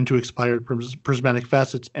 they will turn into expired prismatic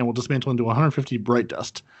facets and will dismantle into 150 bright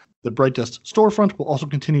dust. The Bright Dust storefront will also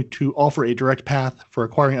continue to offer a direct path for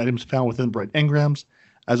acquiring items found within Bright Engrams.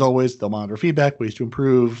 As always, they'll monitor feedback, ways to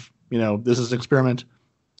improve. This is an experiment.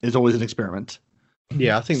 It's always an experiment.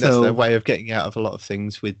 Yeah, I think that's their way of getting out of a lot of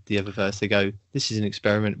things with the Eververse. They go, this is an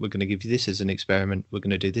experiment. We're going to give you this as an experiment. We're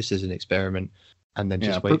going to do this as an experiment. And then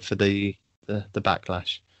just wait for the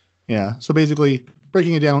backlash. Yeah, so basically,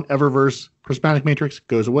 breaking it down, Eververse, Prismatic Matrix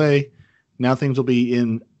goes away. Now things will be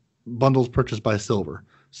in bundles purchased by Silver.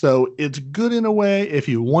 So it's good in a way. If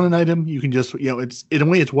you want an item, you can just, it's in a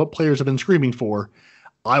way, it's what players have been screaming for.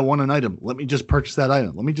 I want an item. Let me just purchase that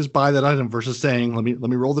item. Let me just buy that item versus saying, let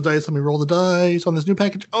me roll the dice. Let me roll the dice on this new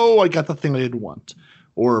package. Oh, I got the thing I didn't want.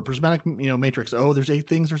 Or Prismatic, Matrix. Oh, there's 8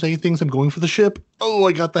 things. There's 8 things. I'm going for the ship. Oh,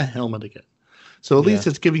 I got the helmet again. So at least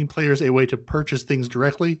it's giving players a way to purchase things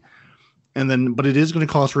directly. But it is going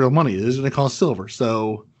to cost real money. It is going to cost silver.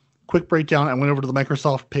 So quick breakdown. I went over to the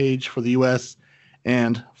Microsoft page for the US.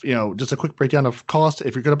 And, just a quick breakdown of cost.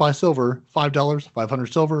 If you're going to buy silver, $5,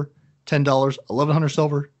 500 silver, $10, 1,100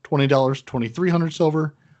 silver, $20, 2,300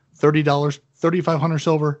 silver, $30, 3,500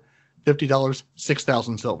 silver, $50,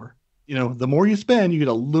 6,000 silver. The more you spend, you get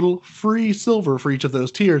a little free silver for each of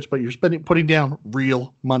those tiers, but you're putting down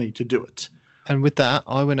real money to do it. And with that,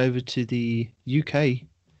 I went over to the UK.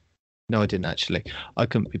 No, I didn't actually. I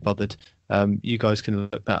couldn't be bothered. You guys can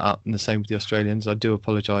look that up, and the same with the Australians. I do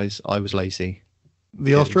apologise. I was lazy.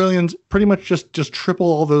 The Australians pretty much just triple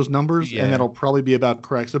all those numbers, and that'll probably be about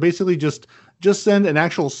correct. So basically, just send an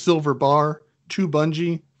actual silver bar to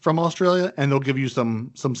Bungie from Australia, and they'll give you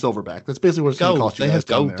some silver back. That's basically what it's going to cost you. They have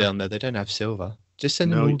gold down there. They don't have silver. Just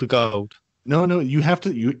send them all the gold. No, you have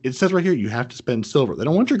to. It says right here you have to spend silver. They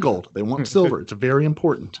don't want your gold. They want silver. It's very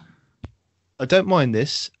important. I don't mind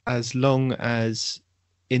this as long as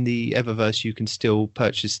in the Eververse you can still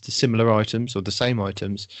purchase the similar items or the same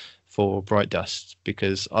items for Bright Dust,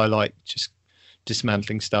 because I like just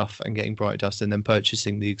dismantling stuff and getting Bright Dust and then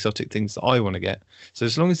purchasing the exotic things that I want to get. So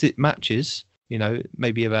as long as it matches,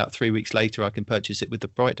 maybe about 3 weeks later I can purchase it with the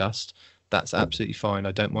Bright Dust, that's absolutely fine.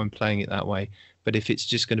 I don't mind playing it that way. But if it's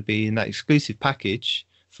just going to be in that exclusive package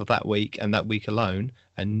for that week and that week alone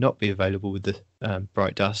and not be available with the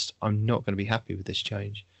Bright Dust, I'm not going to be happy with this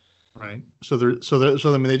change. Right. So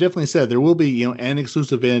they definitely said there will be, an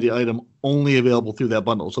exclusive vanity item only available through that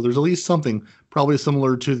bundle. So there's at least something probably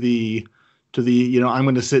similar to the I'm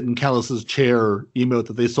going to sit in Callus's chair emote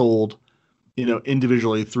that they sold,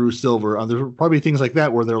 individually through silver. There's probably things like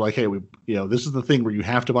that where they're like, hey, this is the thing where you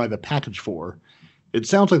have to buy the package for. It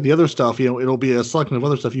sounds like the other stuff, it'll be a selection of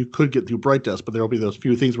other stuff you could get through Bright Dust, but there'll be those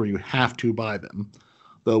few things where you have to buy them.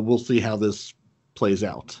 Though we'll see how this plays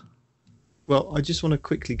out. Well, I just want to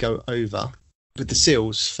quickly go over with the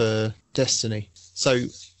seals for Destiny. So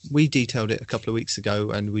we detailed it a couple of weeks ago,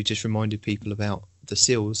 and we just reminded people about the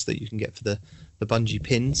seals that you can get for the Bungie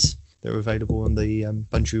pins that are available on the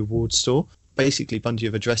Bungie Rewards store. Basically, Bungie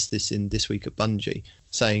have addressed this in This Week at Bungie,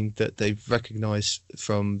 saying that they've recognised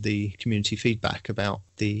from the community feedback about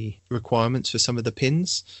the requirements for some of the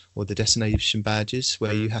pins or the destination badges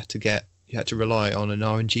where you had to rely on an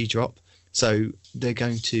RNG drop. So they're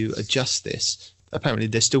going to adjust this. Apparently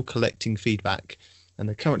they're still collecting feedback, and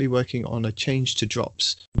they're currently working on a change to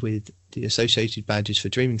drops with the associated badges for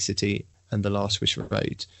Dreaming City and the Last Wish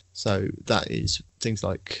Raid. So that is things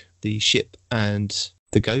like the ship and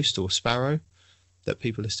the Ghost or Sparrow that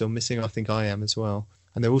people are still missing. I think I am as well.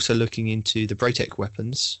 And they're also looking into the Braytech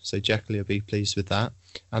weapons, so Jackley will be pleased with that,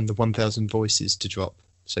 and the 1000 voices to drop.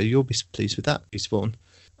 So you'll be pleased with that, Respawn.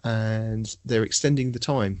 And they're extending the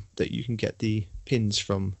time that you can get the pins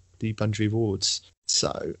from the Bungie Rewards.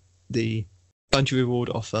 So the Bungie Reward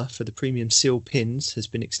offer for the premium seal pins has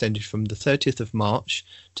been extended from the 30th of March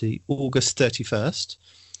to August 31st.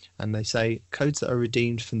 And they say codes that are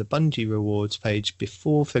redeemed from the Bungie Rewards page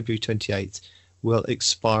before February 28th will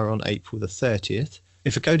expire on April the 30th.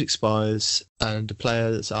 If a code expires and the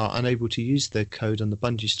players are unable to use their code on the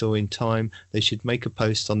Bungie store in time, they should make a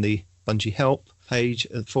post on the Bungie Help page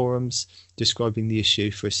at forums describing the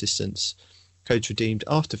issue for assistance. Codes redeemed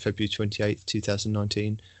after February 28th,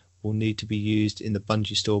 2019 will need to be used in the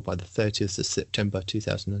Bungie store by the 30th of September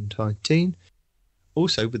 2019.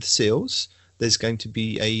 Also with the seals, there's going to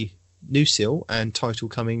be a new seal and title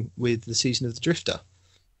coming with the Season of the Drifter.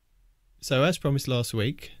 So as promised last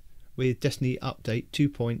week, with Destiny Update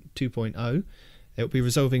 2.2.0, it will be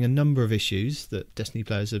resolving a number of issues that Destiny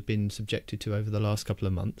players have been subjected to over the last couple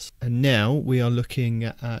of months. And now we are looking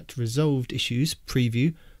at Resolved Issues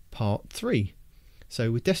Preview Part 3.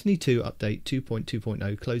 So with Destiny 2 Update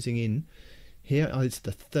 2.2.0 closing in, here is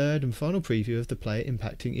the third and final preview of the player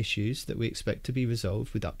impacting issues that we expect to be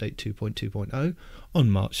resolved with Update 2.2.0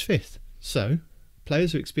 on March 5th. So,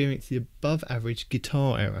 players who experience the above average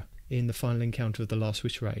guitar error in the final encounter of the Last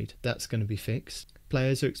Wish raid, that's going to be fixed.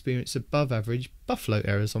 Players who experience above average buffalo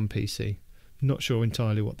errors on PC. Not sure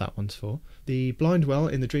entirely what that one's for. The blind well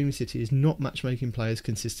in the Dreaming City is not matchmaking players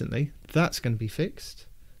consistently. That's going to be fixed.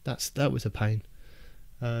 That was a pain.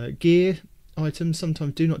 Gear items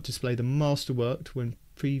sometimes do not display the masterworked when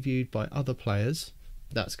previewed by other players.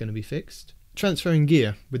 That's going to be fixed. Transferring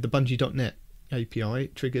gear with the Bungie.net API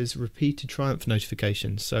triggers repeated Triumph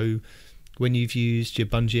notifications. So when you've used your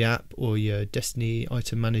Bungie app or your Destiny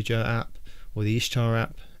Item Manager app or the Ishtar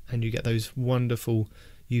app and you get those wonderful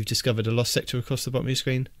 "you've discovered a lost sector" across the bottom of your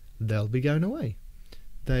screen, they'll be going away.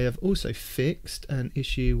 They have also fixed an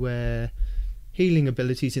issue where healing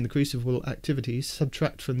abilities in the Crucible activities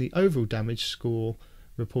subtract from the overall damage score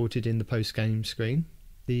reported in the post-game screen.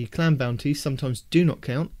 The clan bounties sometimes do not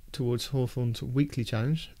count towards Hawthorne's weekly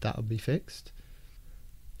challenge. That'll be fixed.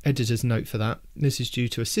 Editor's note for that: this is due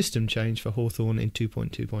to a system change for Hawthorne in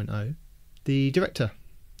 2.2.0. The director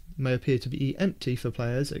may appear to be empty for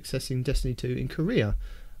players accessing Destiny 2 in Korea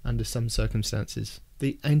under some circumstances.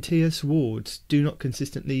 The Antaeus wards do not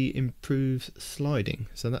consistently improve sliding,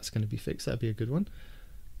 so that's going to be fixed. That'll be a good one.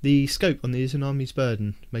 The scope on the Izanami's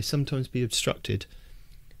burden may sometimes be obstructed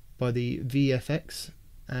by the VFX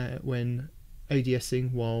when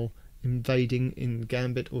ADSing while invading in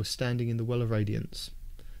Gambit or standing in the Well of Radiance.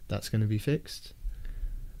 That's going to be fixed.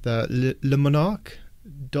 The Le Monarch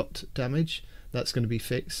dot damage, that's going to be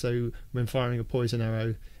fixed. So when firing a poison arrow,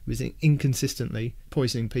 it was inconsistently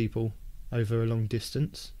poisoning people over a long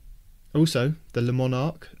distance. Also, the Le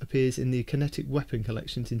Monarch appears in the kinetic weapon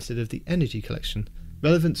collections instead of the energy collection.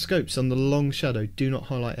 Relevant scopes on the long shadow do not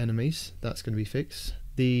highlight enemies. That's going to be fixed.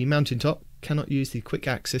 The mountaintop cannot use the quick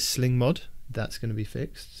access sling mod. That's going to be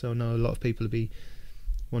fixed. So I know a lot of people will be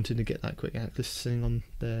wanting to get that quick access sling on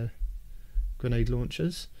their grenade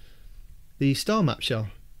launchers. The star map shell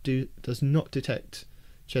does not detect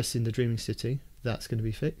chests in the Dreaming City. That's going to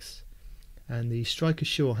be fixed. And the Striker's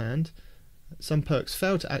Sure Hand, some perks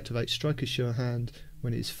fail to activate Striker's Sure Hand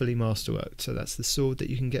when it's fully masterworked. So that's the sword that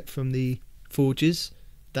you can get from the forges.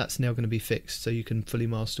 That's now going to be fixed, so you can fully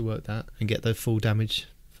masterwork that and get the full damage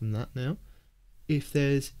from that now. If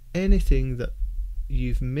there's anything that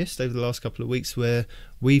you've missed over the last couple of weeks where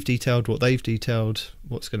we've detailed what they've detailed,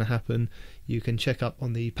 what's going to happen, you can check up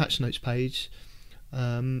on the patch notes page,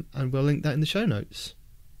 and we'll link that in the show notes.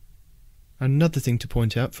 Another thing to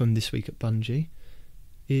point out from this week at Bungie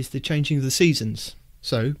is the changing of the seasons.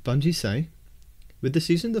 So, Bungie say, with the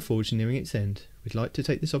Season of the Forge nearing its end, we'd like to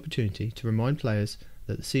take this opportunity to remind players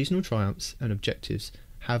that the seasonal triumphs and objectives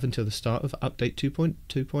have until the start of Update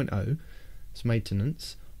 2.2.0's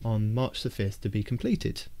maintenance on March the 5th to be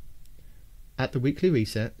completed. At the weekly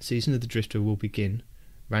reset, Season of the Drifter will begin,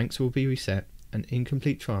 ranks will be reset, and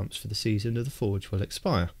incomplete triumphs for the Season of the Forge will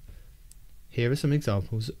expire. Here are some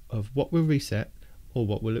examples of what will reset or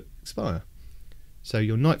what will expire. So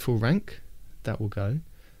your Nightfall rank, that will go.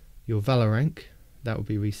 Your Valor rank, that will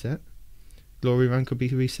be reset. Glory rank will be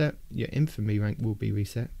reset. Your Infamy rank will be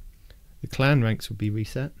reset. The Clan ranks will be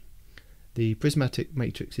reset. The prismatic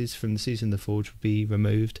matrices from the Season of the Forge will be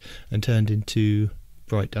removed and turned into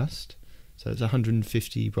bright dust. So it's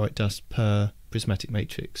 150 bright dust per prismatic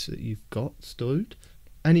matrix that you've got stored.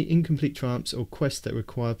 Any incomplete triumphs or quests that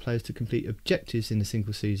require players to complete objectives in a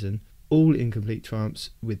single season, all incomplete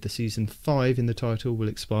triumphs with the Season 5 in the title will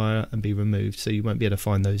expire and be removed, so you won't be able to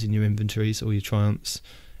find those in your inventories or your triumphs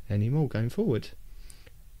anymore going forward.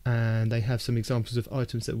 And they have some examples of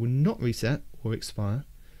items that will not reset or expire.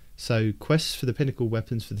 So quests for the pinnacle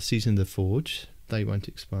weapons for the Season of the Forge, they won't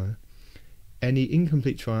expire. Any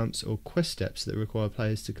incomplete triumphs or quest steps that require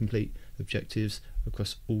players to complete objectives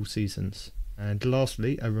across all seasons. And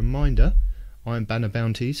lastly, a reminder, Iron Banner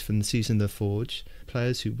bounties from the Season of the Forge.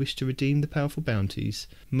 Players who wish to redeem the powerful bounties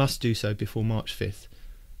must do so before March 5th.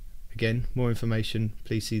 Again, more information,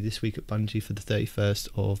 please see This Week at Bungie for the 31st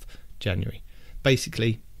of January.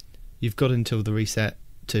 Basically, you've got until the reset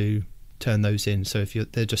to turn those in. So if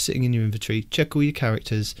they're just sitting in your inventory, check all your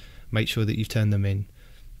characters, make sure that you've turned them in.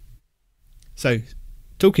 So,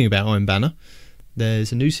 talking about Iron Banner,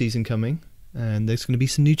 there's a new season coming, and there's going to be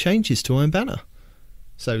some new changes to Iron Banner.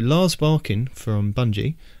 So Lars Barkin from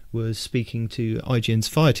Bungie was speaking to IGN's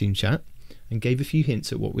Fireteam chat and gave a few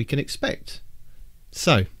hints at what we can expect.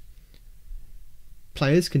 So,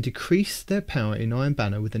 players can decrease their power in Iron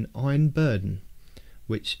Banner with an Iron Burden,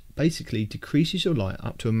 which basically decreases your light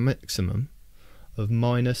up to a maximum of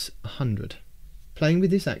minus 100. Playing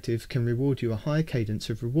with this active can reward you a higher cadence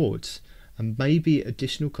of rewards and maybe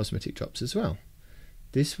additional cosmetic drops as well.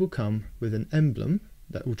 This will come with an emblem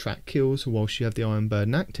that will track kills whilst you have the Iron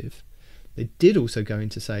Burden active. They did also go in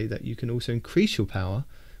to say that you can also increase your power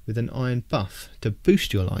with an Iron Buff to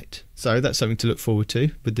boost your light. So that's something to look forward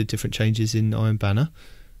to with the different changes in Iron Banner.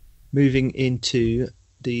 Moving into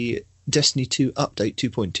the Destiny 2 Update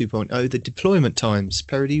 2.2.0, the deployment times.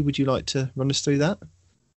 Peroty, would you like to run us through that?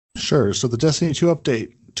 Sure. So the Destiny 2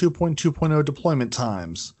 Update 2.2.0 deployment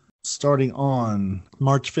times starting on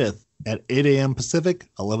March 5th at 8 a.m. Pacific,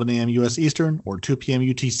 11 a.m. US Eastern, or 2 p.m.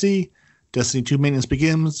 UTC. Destiny 2 maintenance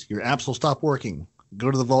begins. Your apps will stop working. Go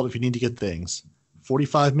to the vault if you need to get things.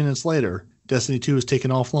 45 minutes later, Destiny 2 is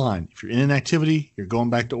taken offline. If you're in an activity, you're going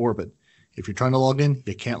back to orbit. If you're trying to log in,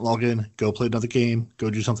 you can't log in. Go play another game. Go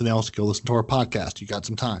do something else. Go listen to our podcast. You got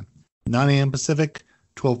some time. 9 a.m. Pacific,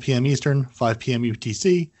 12 p.m. Eastern, 5 p.m.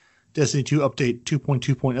 UTC. Destiny 2 Update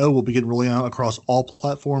 2.2.0 will begin rolling out across all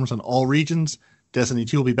platforms and all regions. Destiny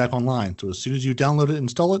 2 will be back online. So as soon as you download it and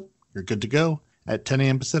install it, you're good to go. At 10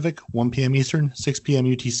 a.m. Pacific, 1 p.m. Eastern, 6 p.m.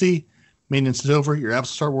 UTC. Maintenance is over. Your apps will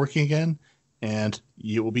start working again. And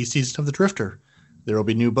you will be Season of the Drifter. There will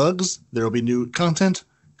be new bugs. There will be new content.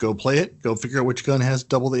 Go play it. Go figure out which gun has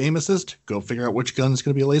double the aim assist. Go figure out which gun is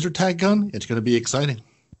going to be a laser tag gun. It's going to be exciting.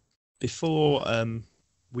 Before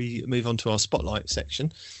we move on to our spotlight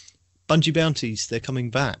section, Bungie bounties, they're coming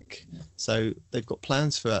back. So they've got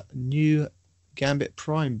plans for new Gambit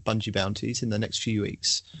Prime Bungie bounties in the next few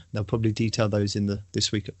weeks. They'll probably detail those in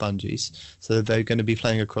this week at Bungie's. So they're going to be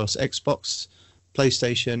playing across Xbox,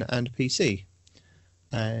 PlayStation, and PC.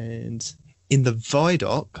 And in the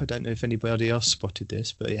Vidoc, I don't know if anybody else spotted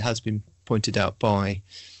this, but it has been pointed out by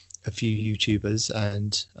a few YouTubers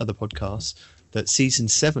and other podcasts that Season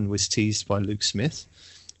 7 was teased by Luke Smith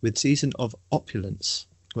with Season of Opulence,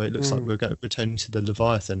 where it looks like we're returning to the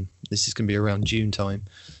Leviathan. This is going to be around June time.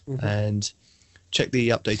 And check the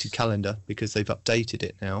updated calendar because they've updated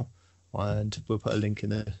it now. And we'll put a link in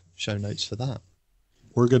the show notes for that.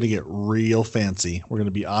 We're going to get real fancy. We're going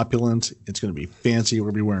to be opulent. It's going to be fancy. We're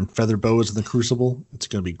going to be wearing feather boas in the Crucible. It's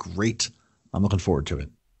going to be great. I'm looking forward to it.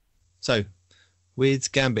 So,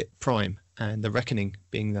 with Gambit Prime and the Reckoning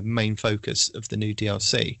being the main focus of the new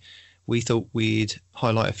DLC, we thought we'd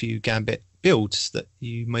highlight a few Gambit builds that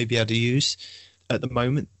you may be able to use. At the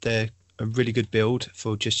moment, they're a really good build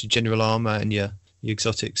for just your general armor and your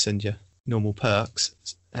exotics and your normal perks,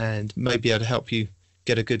 and may be able to help you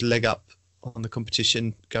get a good leg up on the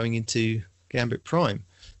competition going into Gambit Prime.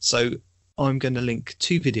 So I'm going to link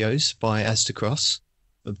two videos by Astacross.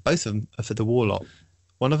 Both of them are for the Warlock.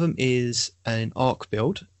 One of them is an Arc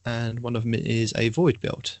build and one of them is a Void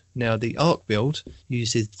build. Now the Arc build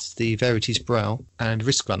uses the Verity's Brow and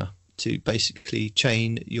Risk Runner to basically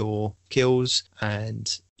chain your kills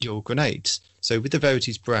and your grenades. So with the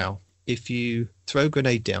Verity's Brow, if you throw a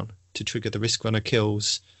grenade down to trigger the Risk Runner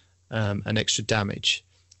kills and extra damage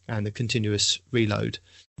and the continuous reload,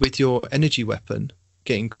 with your energy weapon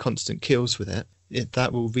getting constant kills with it,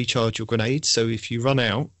 that will recharge your grenade. So if you run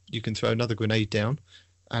out, you can throw another grenade down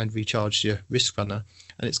and recharge your Risk Runner,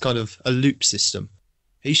 and it's kind of a loop system.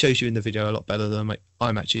 He shows you in the video a lot better than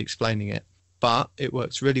I'm actually explaining it, but it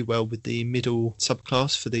works really well with the middle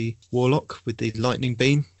subclass for the Warlock with the Lightning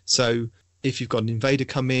Beam. So if you've got an invader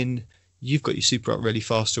come in, you've got your super up really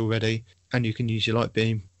fast already, and you can use your Light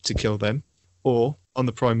Beam to kill them, or on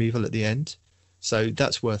the Primeval at the end. So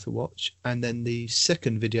that's worth a watch. And then the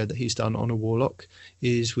second video that he's done on a Warlock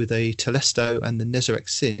is with a Telesto and the Nezarec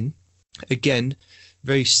Sin. Again,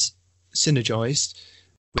 very synergized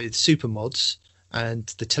with super mods, and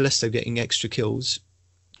the Telesto getting extra kills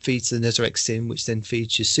feeds the Nezarec Sin, which then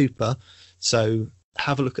feeds your super. So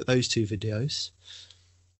have a look at those two videos.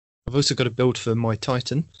 I've also got a build for my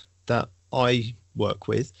Titan that I work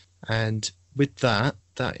with, and with that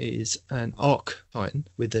is an Arc Titan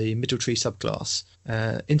with a Middle Tree subclass,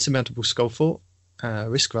 Insurmountable Skullfort,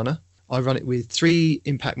 Risk Runner. I run it with 3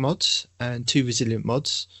 impact mods and 2 resilient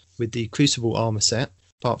mods with the Crucible armor set,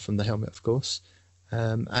 apart from the helmet, of course.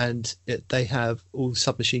 They have all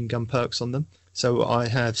submachine gun perks on them. So I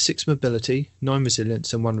have 6 mobility, 9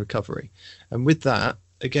 resilience, and 1 recovery. And with that,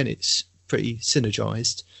 again, it's pretty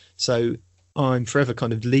synergized. So I'm forever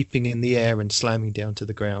kind of leaping in the air and slamming down to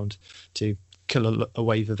the ground to kill a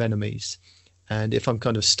wave of enemies. And if I'm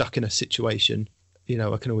kind of stuck in a situation, you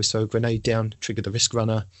know, I can always throw a grenade down, trigger the risk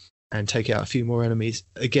runner, and take out a few more enemies.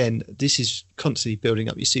 Again, this is constantly building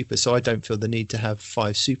up your super, so I don't feel the need to have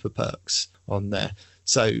 5 super perks on there.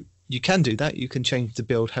 So you can do that. You can change the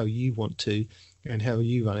build how you want to and how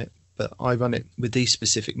you run it. But I run it with these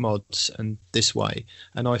specific mods and this way.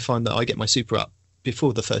 And I find that I get my super up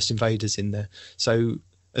before the first invader's in there. So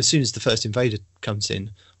as soon as the first invader comes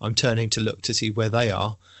in, I'm turning to look to see where they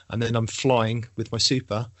are. And then I'm flying with my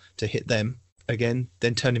super to hit them again,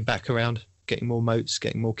 then turning back around, getting more motes,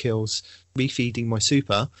 getting more kills, refeeding my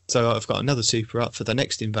super. So I've got another super up for the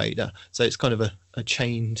next invader. So it's kind of a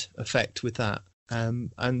chained effect with that.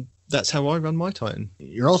 And that's how I run my Titan.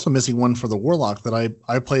 You're also missing one for the Warlock that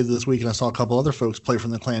I played this week, and I saw a couple other folks play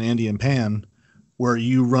from the clan Andy and Pan, where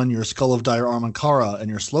you run your Skull of Dire Armankara and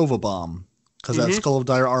your Slova Bomb, because that Skull of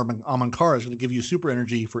Dire Armankara is going to give you super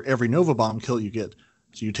energy for every Nova Bomb kill you get.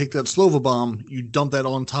 So you take that Slova Bomb, you dump that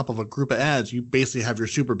on top of a group of ads, you basically have your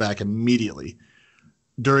super back immediately.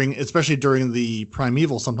 Especially during the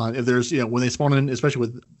Primeval, sometimes if there's, when they spawn in,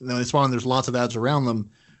 especially when they spawn in, there's lots of ads around them.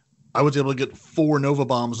 I was able to get 4 Nova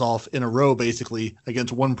Bombs off in a row, basically,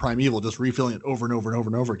 against one Primeval, just refilling it over and over and over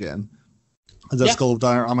and over again. And that Skull of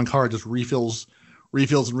Dire Armankara just refills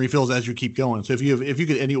as you keep going. So if you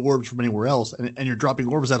get any orbs from anywhere else, and you're dropping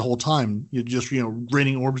orbs that whole time, you're just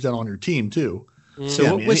raining orbs down on your team too.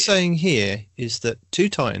 So what we're saying here is that 2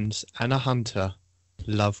 Titans and a Hunter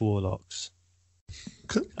love Warlocks.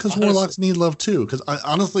 Because Warlocks need love too. Because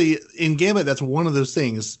honestly, in Gambit, that's one of those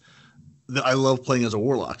things that I love playing as a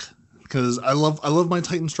Warlock. Because I love my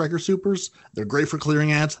Titan Striker supers. They're great for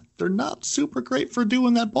clearing ads. They're not super great for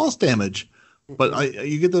doing that boss damage. But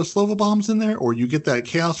you get those Slova Bombs in there, or you get that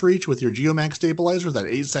Chaos Reach with your Geomax Stabilizer, that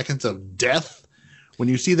 8 seconds of death. When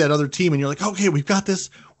you see that other team and you're like, okay, we've got this.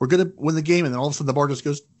 We're going to win the game. And then all of a sudden the bar just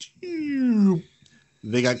goes,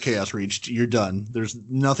 they got Chaos Reached. You're done. There's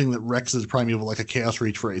nothing that wrecks as Primeval like a Chaos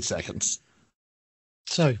Reach for 8 seconds.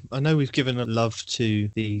 So I know we've given a love to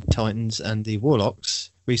the Titans and the Warlocks.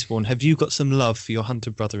 Respawn, have you got some love for your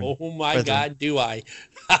Hunter brethren? Oh my God, do I?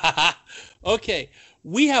 Okay,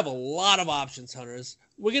 we have a lot of options, Hunters.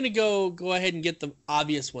 We're gonna go ahead and get the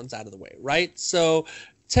obvious ones out of the way, right? So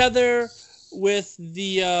Tether with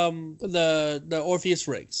the Orpheus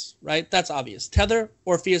rigs, right? That's obvious. Tether,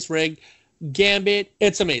 Orpheus rig, Gambit,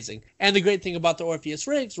 it's amazing. And the great thing about the Orpheus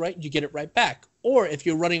rigs, right? You get it right back. Or if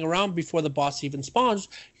you're running around before the boss even spawns,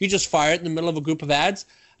 you just fire it in the middle of a group of ads.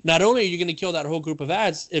 Not only are you going to kill that whole group of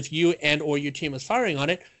ads if you and or your team is firing on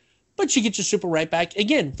it, but you get your super right back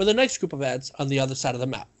again for the next group of ads on the other side of the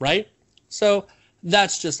map, right? So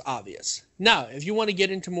that's just obvious. Now, if you want to get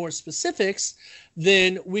into more specifics,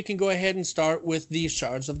 then we can go ahead and start with the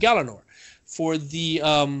Shards of Galanor. For the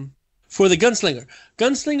Gunslinger.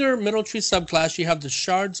 Gunslinger Middle Tree subclass, you have the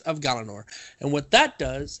Shards of Galanor. And what that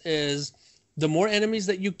does is the more enemies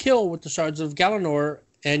that you kill with the Shards of Galanor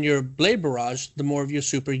and your Blade Barrage, the more of your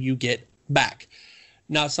super you get back.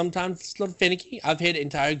 Now, sometimes it's a little finicky. I've hit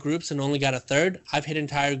entire groups and only got a third. I've hit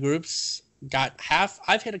entire groups, got half.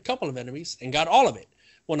 I've hit a couple of enemies and got all of it.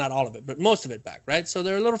 Well, not all of it, but most of it back, right? So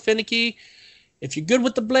they're a little finicky. If you're good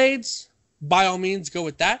with the blades, by all means, go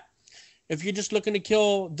with that. If you're just looking to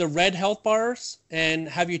kill the red health bars and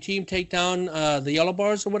have your team take down the yellow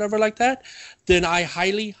bars or whatever like that, then I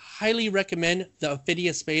highly, highly recommend the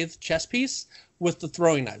Ophidia Spathe chest piece with the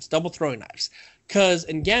throwing knives, double throwing knives. Because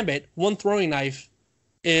in Gambit, one throwing knife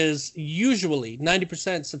is usually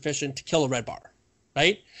 90% sufficient to kill a red bar,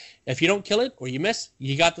 right? If you don't kill it or you miss,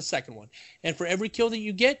 you got the second one. And for every kill that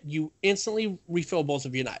you get, you instantly refill both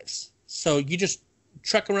of your knives. So you just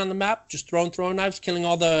trek around the map, just throwing knives, killing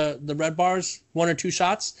all the red bars, 1 or 2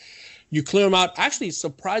 shots. You clear them out actually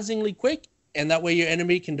surprisingly quick, and that way your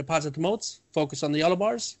enemy can deposit the motes, focus on the yellow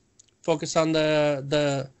bars, focus on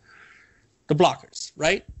the blockers,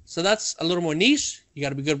 right? So that's a little more niche. You got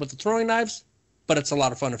to be good with the throwing knives, but it's a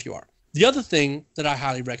lot of fun if you are. The other thing that I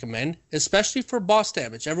highly recommend, especially for boss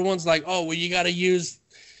damage, everyone's like, oh, well, you got to use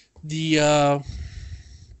the...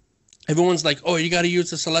 Everyone's like, oh, you got to use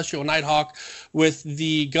the Celestial Nighthawk with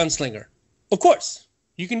the Gunslinger. Of course,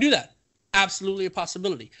 you can do that. Absolutely a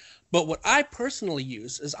possibility. But what I personally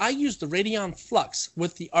use is I use the Radion Flux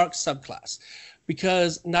with the Arc subclass,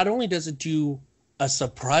 because not only does it do a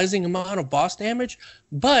surprising amount of boss damage,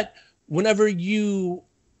 but whenever you,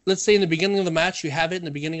 let's say in the beginning of the match, you have it in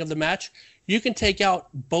the beginning of the match, you can take out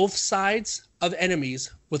both sides of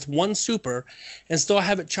enemies with one super and still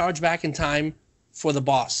have it charge back in time for the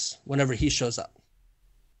boss whenever he shows up.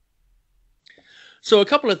 So a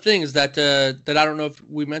couple of things that that I don't know if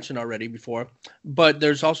we mentioned already before, but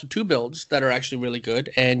there's also two builds that are actually really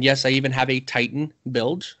good. And yes, I even have a Titan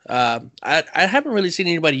build. I haven't really seen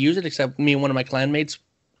anybody use it except me and one of my clanmates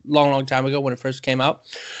long time ago when it first came out.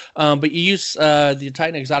 But you use the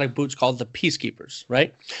Titan exotic boots called the Peacekeepers,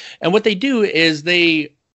 right? And what they do is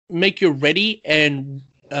they make your ready and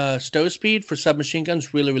stow speed for submachine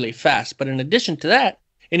guns really, really fast. But in addition to that,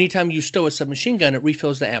 anytime you stow a submachine gun, it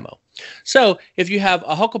refills the ammo. So if you have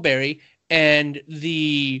a Huckleberry and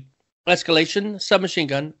the escalation submachine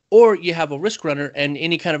gun, or you have a risk runner and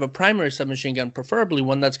any kind of a primary submachine gun, preferably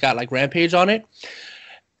one that's got like rampage on it,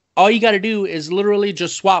 all you got to do is literally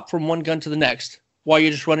just swap from one gun to the next while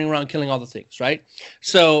you're just running around killing all the things, right?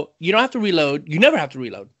 So you don't have to reload. You never have to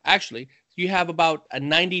reload, actually. You have about a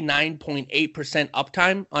 99.8%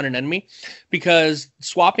 uptime on an enemy because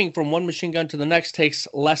swapping from one machine gun to the next takes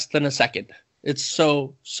less than a second. It's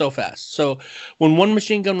so fast. So when one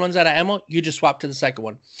machine gun runs out of ammo, you just swap to the second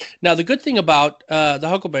one. Now, the good thing about the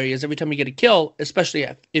Huckleberry is every time you get a kill, especially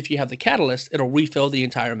if you have the catalyst, it'll refill the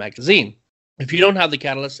entire magazine. If you don't have the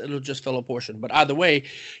catalyst, it'll just fill a portion. But either way,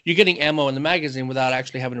 you're getting ammo in the magazine without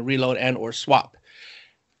actually having to reload and or swap.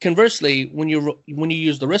 Conversely, when you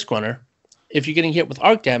use the risk runner, if you're getting hit with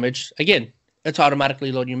arc damage, again, it's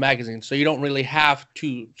automatically loading your magazine. So you don't really have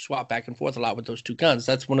to swap back and forth a lot with those two guns.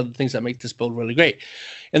 That's one of the things that make this build really great.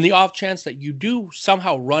 In the off chance that you do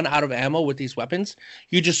somehow run out of ammo with these weapons,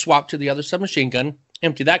 you just swap to the other submachine gun,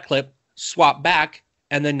 empty that clip, swap back,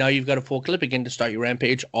 and then now you've got a full clip again to start your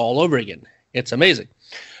rampage all over again. It's amazing.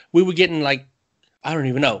 We were getting like, I don't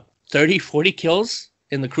even know, 30, 40 kills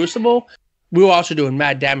in the Crucible. We were also doing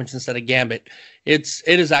mad damage instead of Gambit. It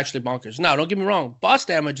is actually bonkers. Now, don't get me wrong. Boss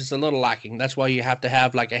damage is a little lacking. That's why you have to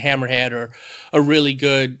have like a hammerhead or a really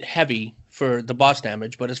good heavy for the boss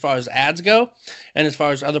damage. But as far as ads go, and as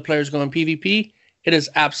far as other players go in PvP, it is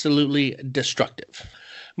absolutely destructive.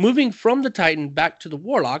 Moving from the Titan back to the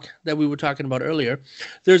Warlock that we were talking about earlier,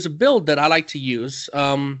 there's a build that I like to use.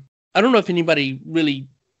 I don't know if anybody really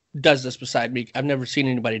does this beside me. I've never seen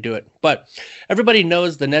anybody do it. But everybody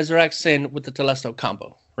knows the Nezarec Sin with the Telesto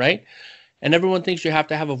combo, right? And everyone thinks you have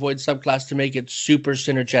to have a Void subclass to make it super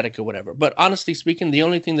synergetic or whatever. But honestly speaking, the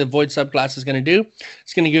only thing the Void subclass is going to do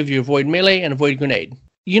is going to give you a Void melee and a Void grenade.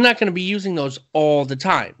 You're not going to be using those all the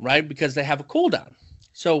time, right? Because they have a cooldown.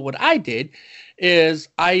 So what I did is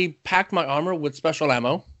I packed my armor with special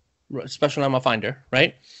ammo finder,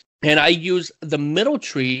 right? And I use the middle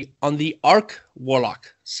tree on the Arc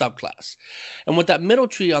Warlock subclass. And what that middle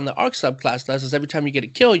tree on the Arc subclass does is every time you get a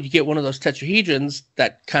kill, you get one of those tetrahedrons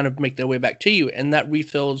that kind of make their way back to you. And that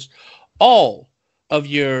refills all of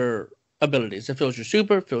your abilities. It fills your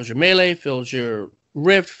super, fills your melee, fills your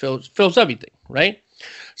rift, fills everything, right?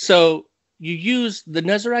 So you use the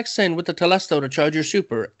Nezarec Sin with the Telesto to charge your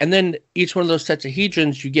super. And then each one of those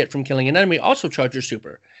tetrahedrons you get from killing an enemy also charge your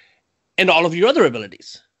super. And all of your other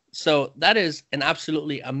abilities. So that is an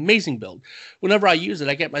absolutely amazing build. Whenever I use it,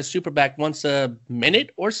 I get my super back once a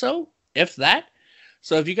minute or so, if that.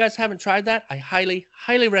 So if you guys haven't tried that, I highly,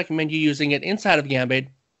 highly recommend you using it inside of Gambit.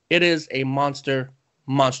 It is a monster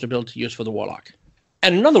build to use for the Warlock.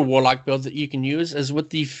 And another Warlock build that you can use is with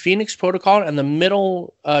the Phoenix Protocol and the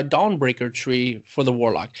middle Dawnbreaker tree for the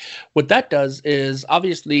Warlock. What that does is,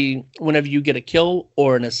 obviously, whenever you get a kill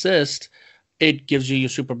or an assist, it gives you your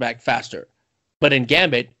super back faster. But in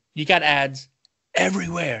Gambit, you got ads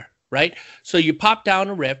everywhere, right? So you pop down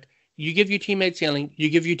a rift, you give your teammates healing, you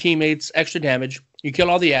give your teammates extra damage, you kill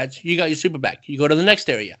all the ads, you got your super back. You go to the next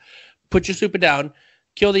area, put your super down,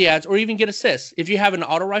 kill the ads, or even get assists. If you have an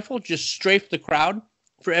auto rifle, just strafe the crowd.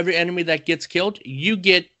 For every enemy that gets killed, you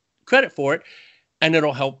get credit for it, and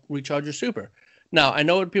it'll help recharge your super. Now, I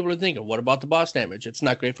know what people are thinking. What about the boss damage? It's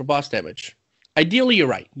not great for boss damage. Ideally, you're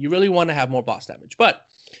right. You really want to have more boss damage. But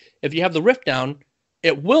if you have the rift down,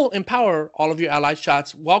 it will empower all of your allied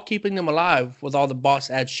shots while keeping them alive with all the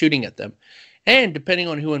boss ads shooting at them. And depending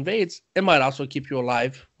on who invades, it might also keep you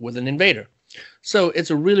alive with an invader. So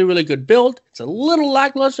it's a really, really good build. It's a little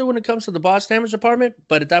lackluster when it comes to the boss damage department,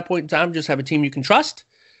 but at that point in time, just have a team you can trust,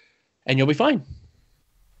 and you'll be fine.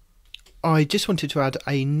 I just wanted to add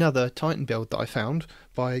another Titan build that I found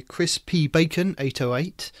by Chris P. Bacon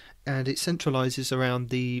 808, and it centralises around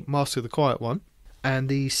the Master of the Quiet One and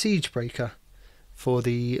the Siegebreaker for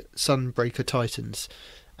the Sunbreaker Titans.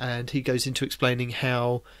 And he goes into explaining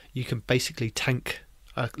how you can basically tank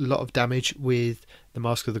a lot of damage with the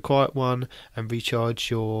Mask of the Quiet One and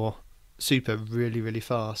recharge your super really, really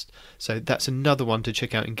fast. So that's another one to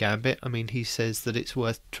check out in Gambit. I mean, he says that it's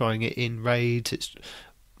worth trying it in raids, it's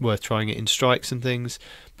worth trying it in strikes and things,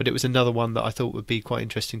 but it was another one that I thought would be quite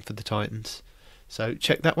interesting for the Titans. So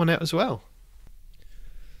check that one out as well.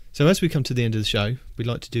 So as we come to the end of the show, we'd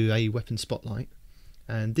like to do a weapon spotlight.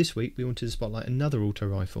 And this week we wanted to spotlight another auto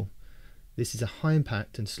rifle. This is a high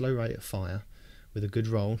impact and slow rate of fire with a good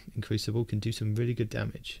roll, increasable, can do some really good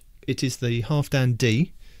damage. It is the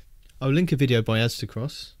Haldan-D. I'll link a video by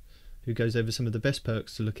Aztecross, who goes over some of the best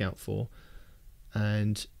perks to look out for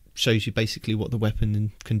and shows you basically what the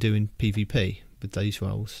weapon can do in PvP with these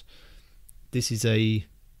rolls. This is a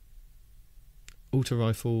auto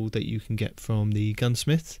rifle that you can get from the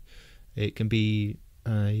gunsmith. It can be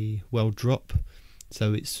a well drop,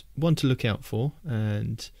 so it's one to look out for,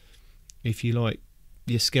 and if you like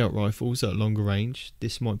your scout rifles at longer range,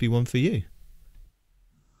 this might be one for you.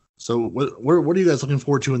 So what are you guys looking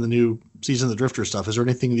forward to in the new Season of the Drifter stuff? Is there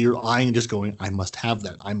anything that you're eyeing and just going, I must have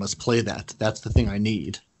that, I must play that, that's the thing I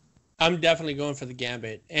need? I'm definitely going for the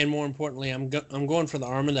Gambit, and more importantly, I'm going for the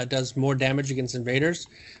armor that does more damage against invaders,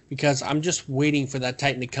 because I'm just waiting for that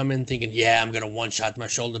Titan to come in thinking, yeah, I'm going to one-shot my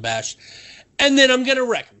shoulder bash, and then I'm going to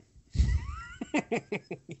wreck him.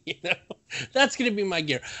 You know, that's going to be my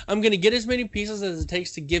gear. I'm going to get as many pieces as it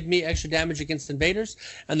takes to give me extra damage against invaders,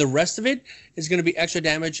 and the rest of it is going to be extra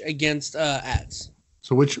damage against ads.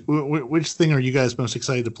 So which thing are you guys most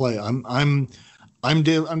excited to play? I'm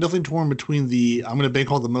definitely torn between I'm going to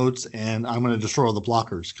bank all the moats and I'm going to destroy all the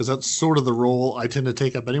blockers, because that's sort of the role I tend to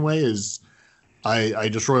take up anyway. Is I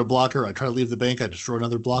destroy a blocker, I try to leave the bank, I destroy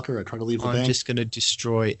another blocker, I try to leave the bank. I'm just going to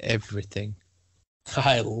destroy everything.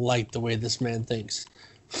 I like the way this man thinks.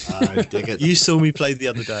 I dig it. You saw me play the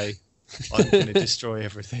other day. I'm going to destroy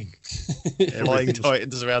everything. Flying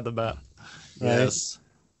Titans around the map. Yes.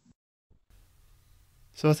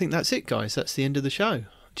 So I think that's it, guys. That's the end of the show.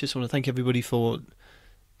 Just want to thank everybody for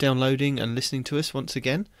downloading and listening to us once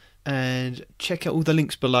again. And check out all the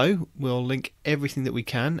links below. We'll link everything that we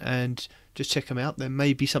can, and just check them out. There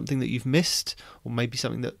may be something that you've missed, or maybe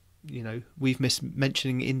something that we've missed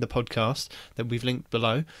mentioning in the podcast that we've linked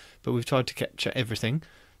below, but we've tried to capture everything.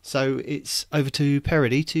 So it's over to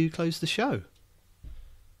Peroty to close the show.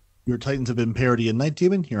 Your Titans have been Peroty and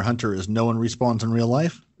Nitedemon. Your Hunter is No One Respawns in real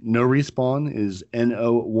life. No Respawn is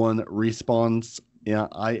NO1 Respawns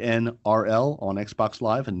INRL on Xbox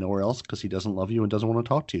Live and nowhere else, because he doesn't love you and doesn't want to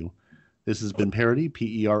talk to you. This has been Peroty,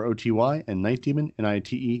 Peroty, and Nitedemon,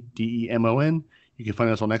 Nitedemon. You can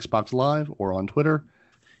find us on Xbox Live or on Twitter.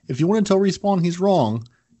 If you want to tell Respawn he's wrong,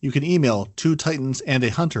 you can email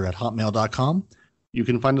 2titansandahunter@hotmail.com. You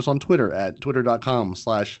can find us on Twitter at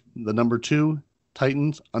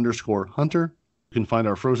twitter.com/2titans_hunter. You can find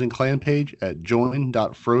our Frozen Clan page at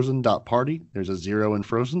join.frozen.party. There's a 0 in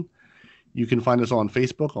Frozen. You can find us on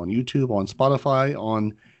Facebook, on YouTube, on Spotify,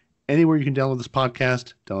 on anywhere you can download this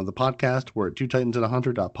podcast. Download the podcast. We're at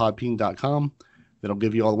 2titansandahunter.podbean.com. That'll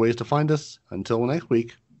give you all the ways to find us. Until next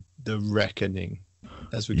week. The Reckoning.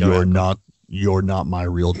 As we go. You're not my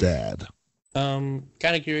real dad. Kind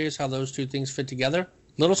of curious how those two things fit together. A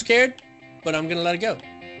little scared, but I'm going to let it go.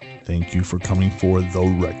 Thank you for coming for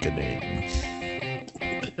The Reckoning.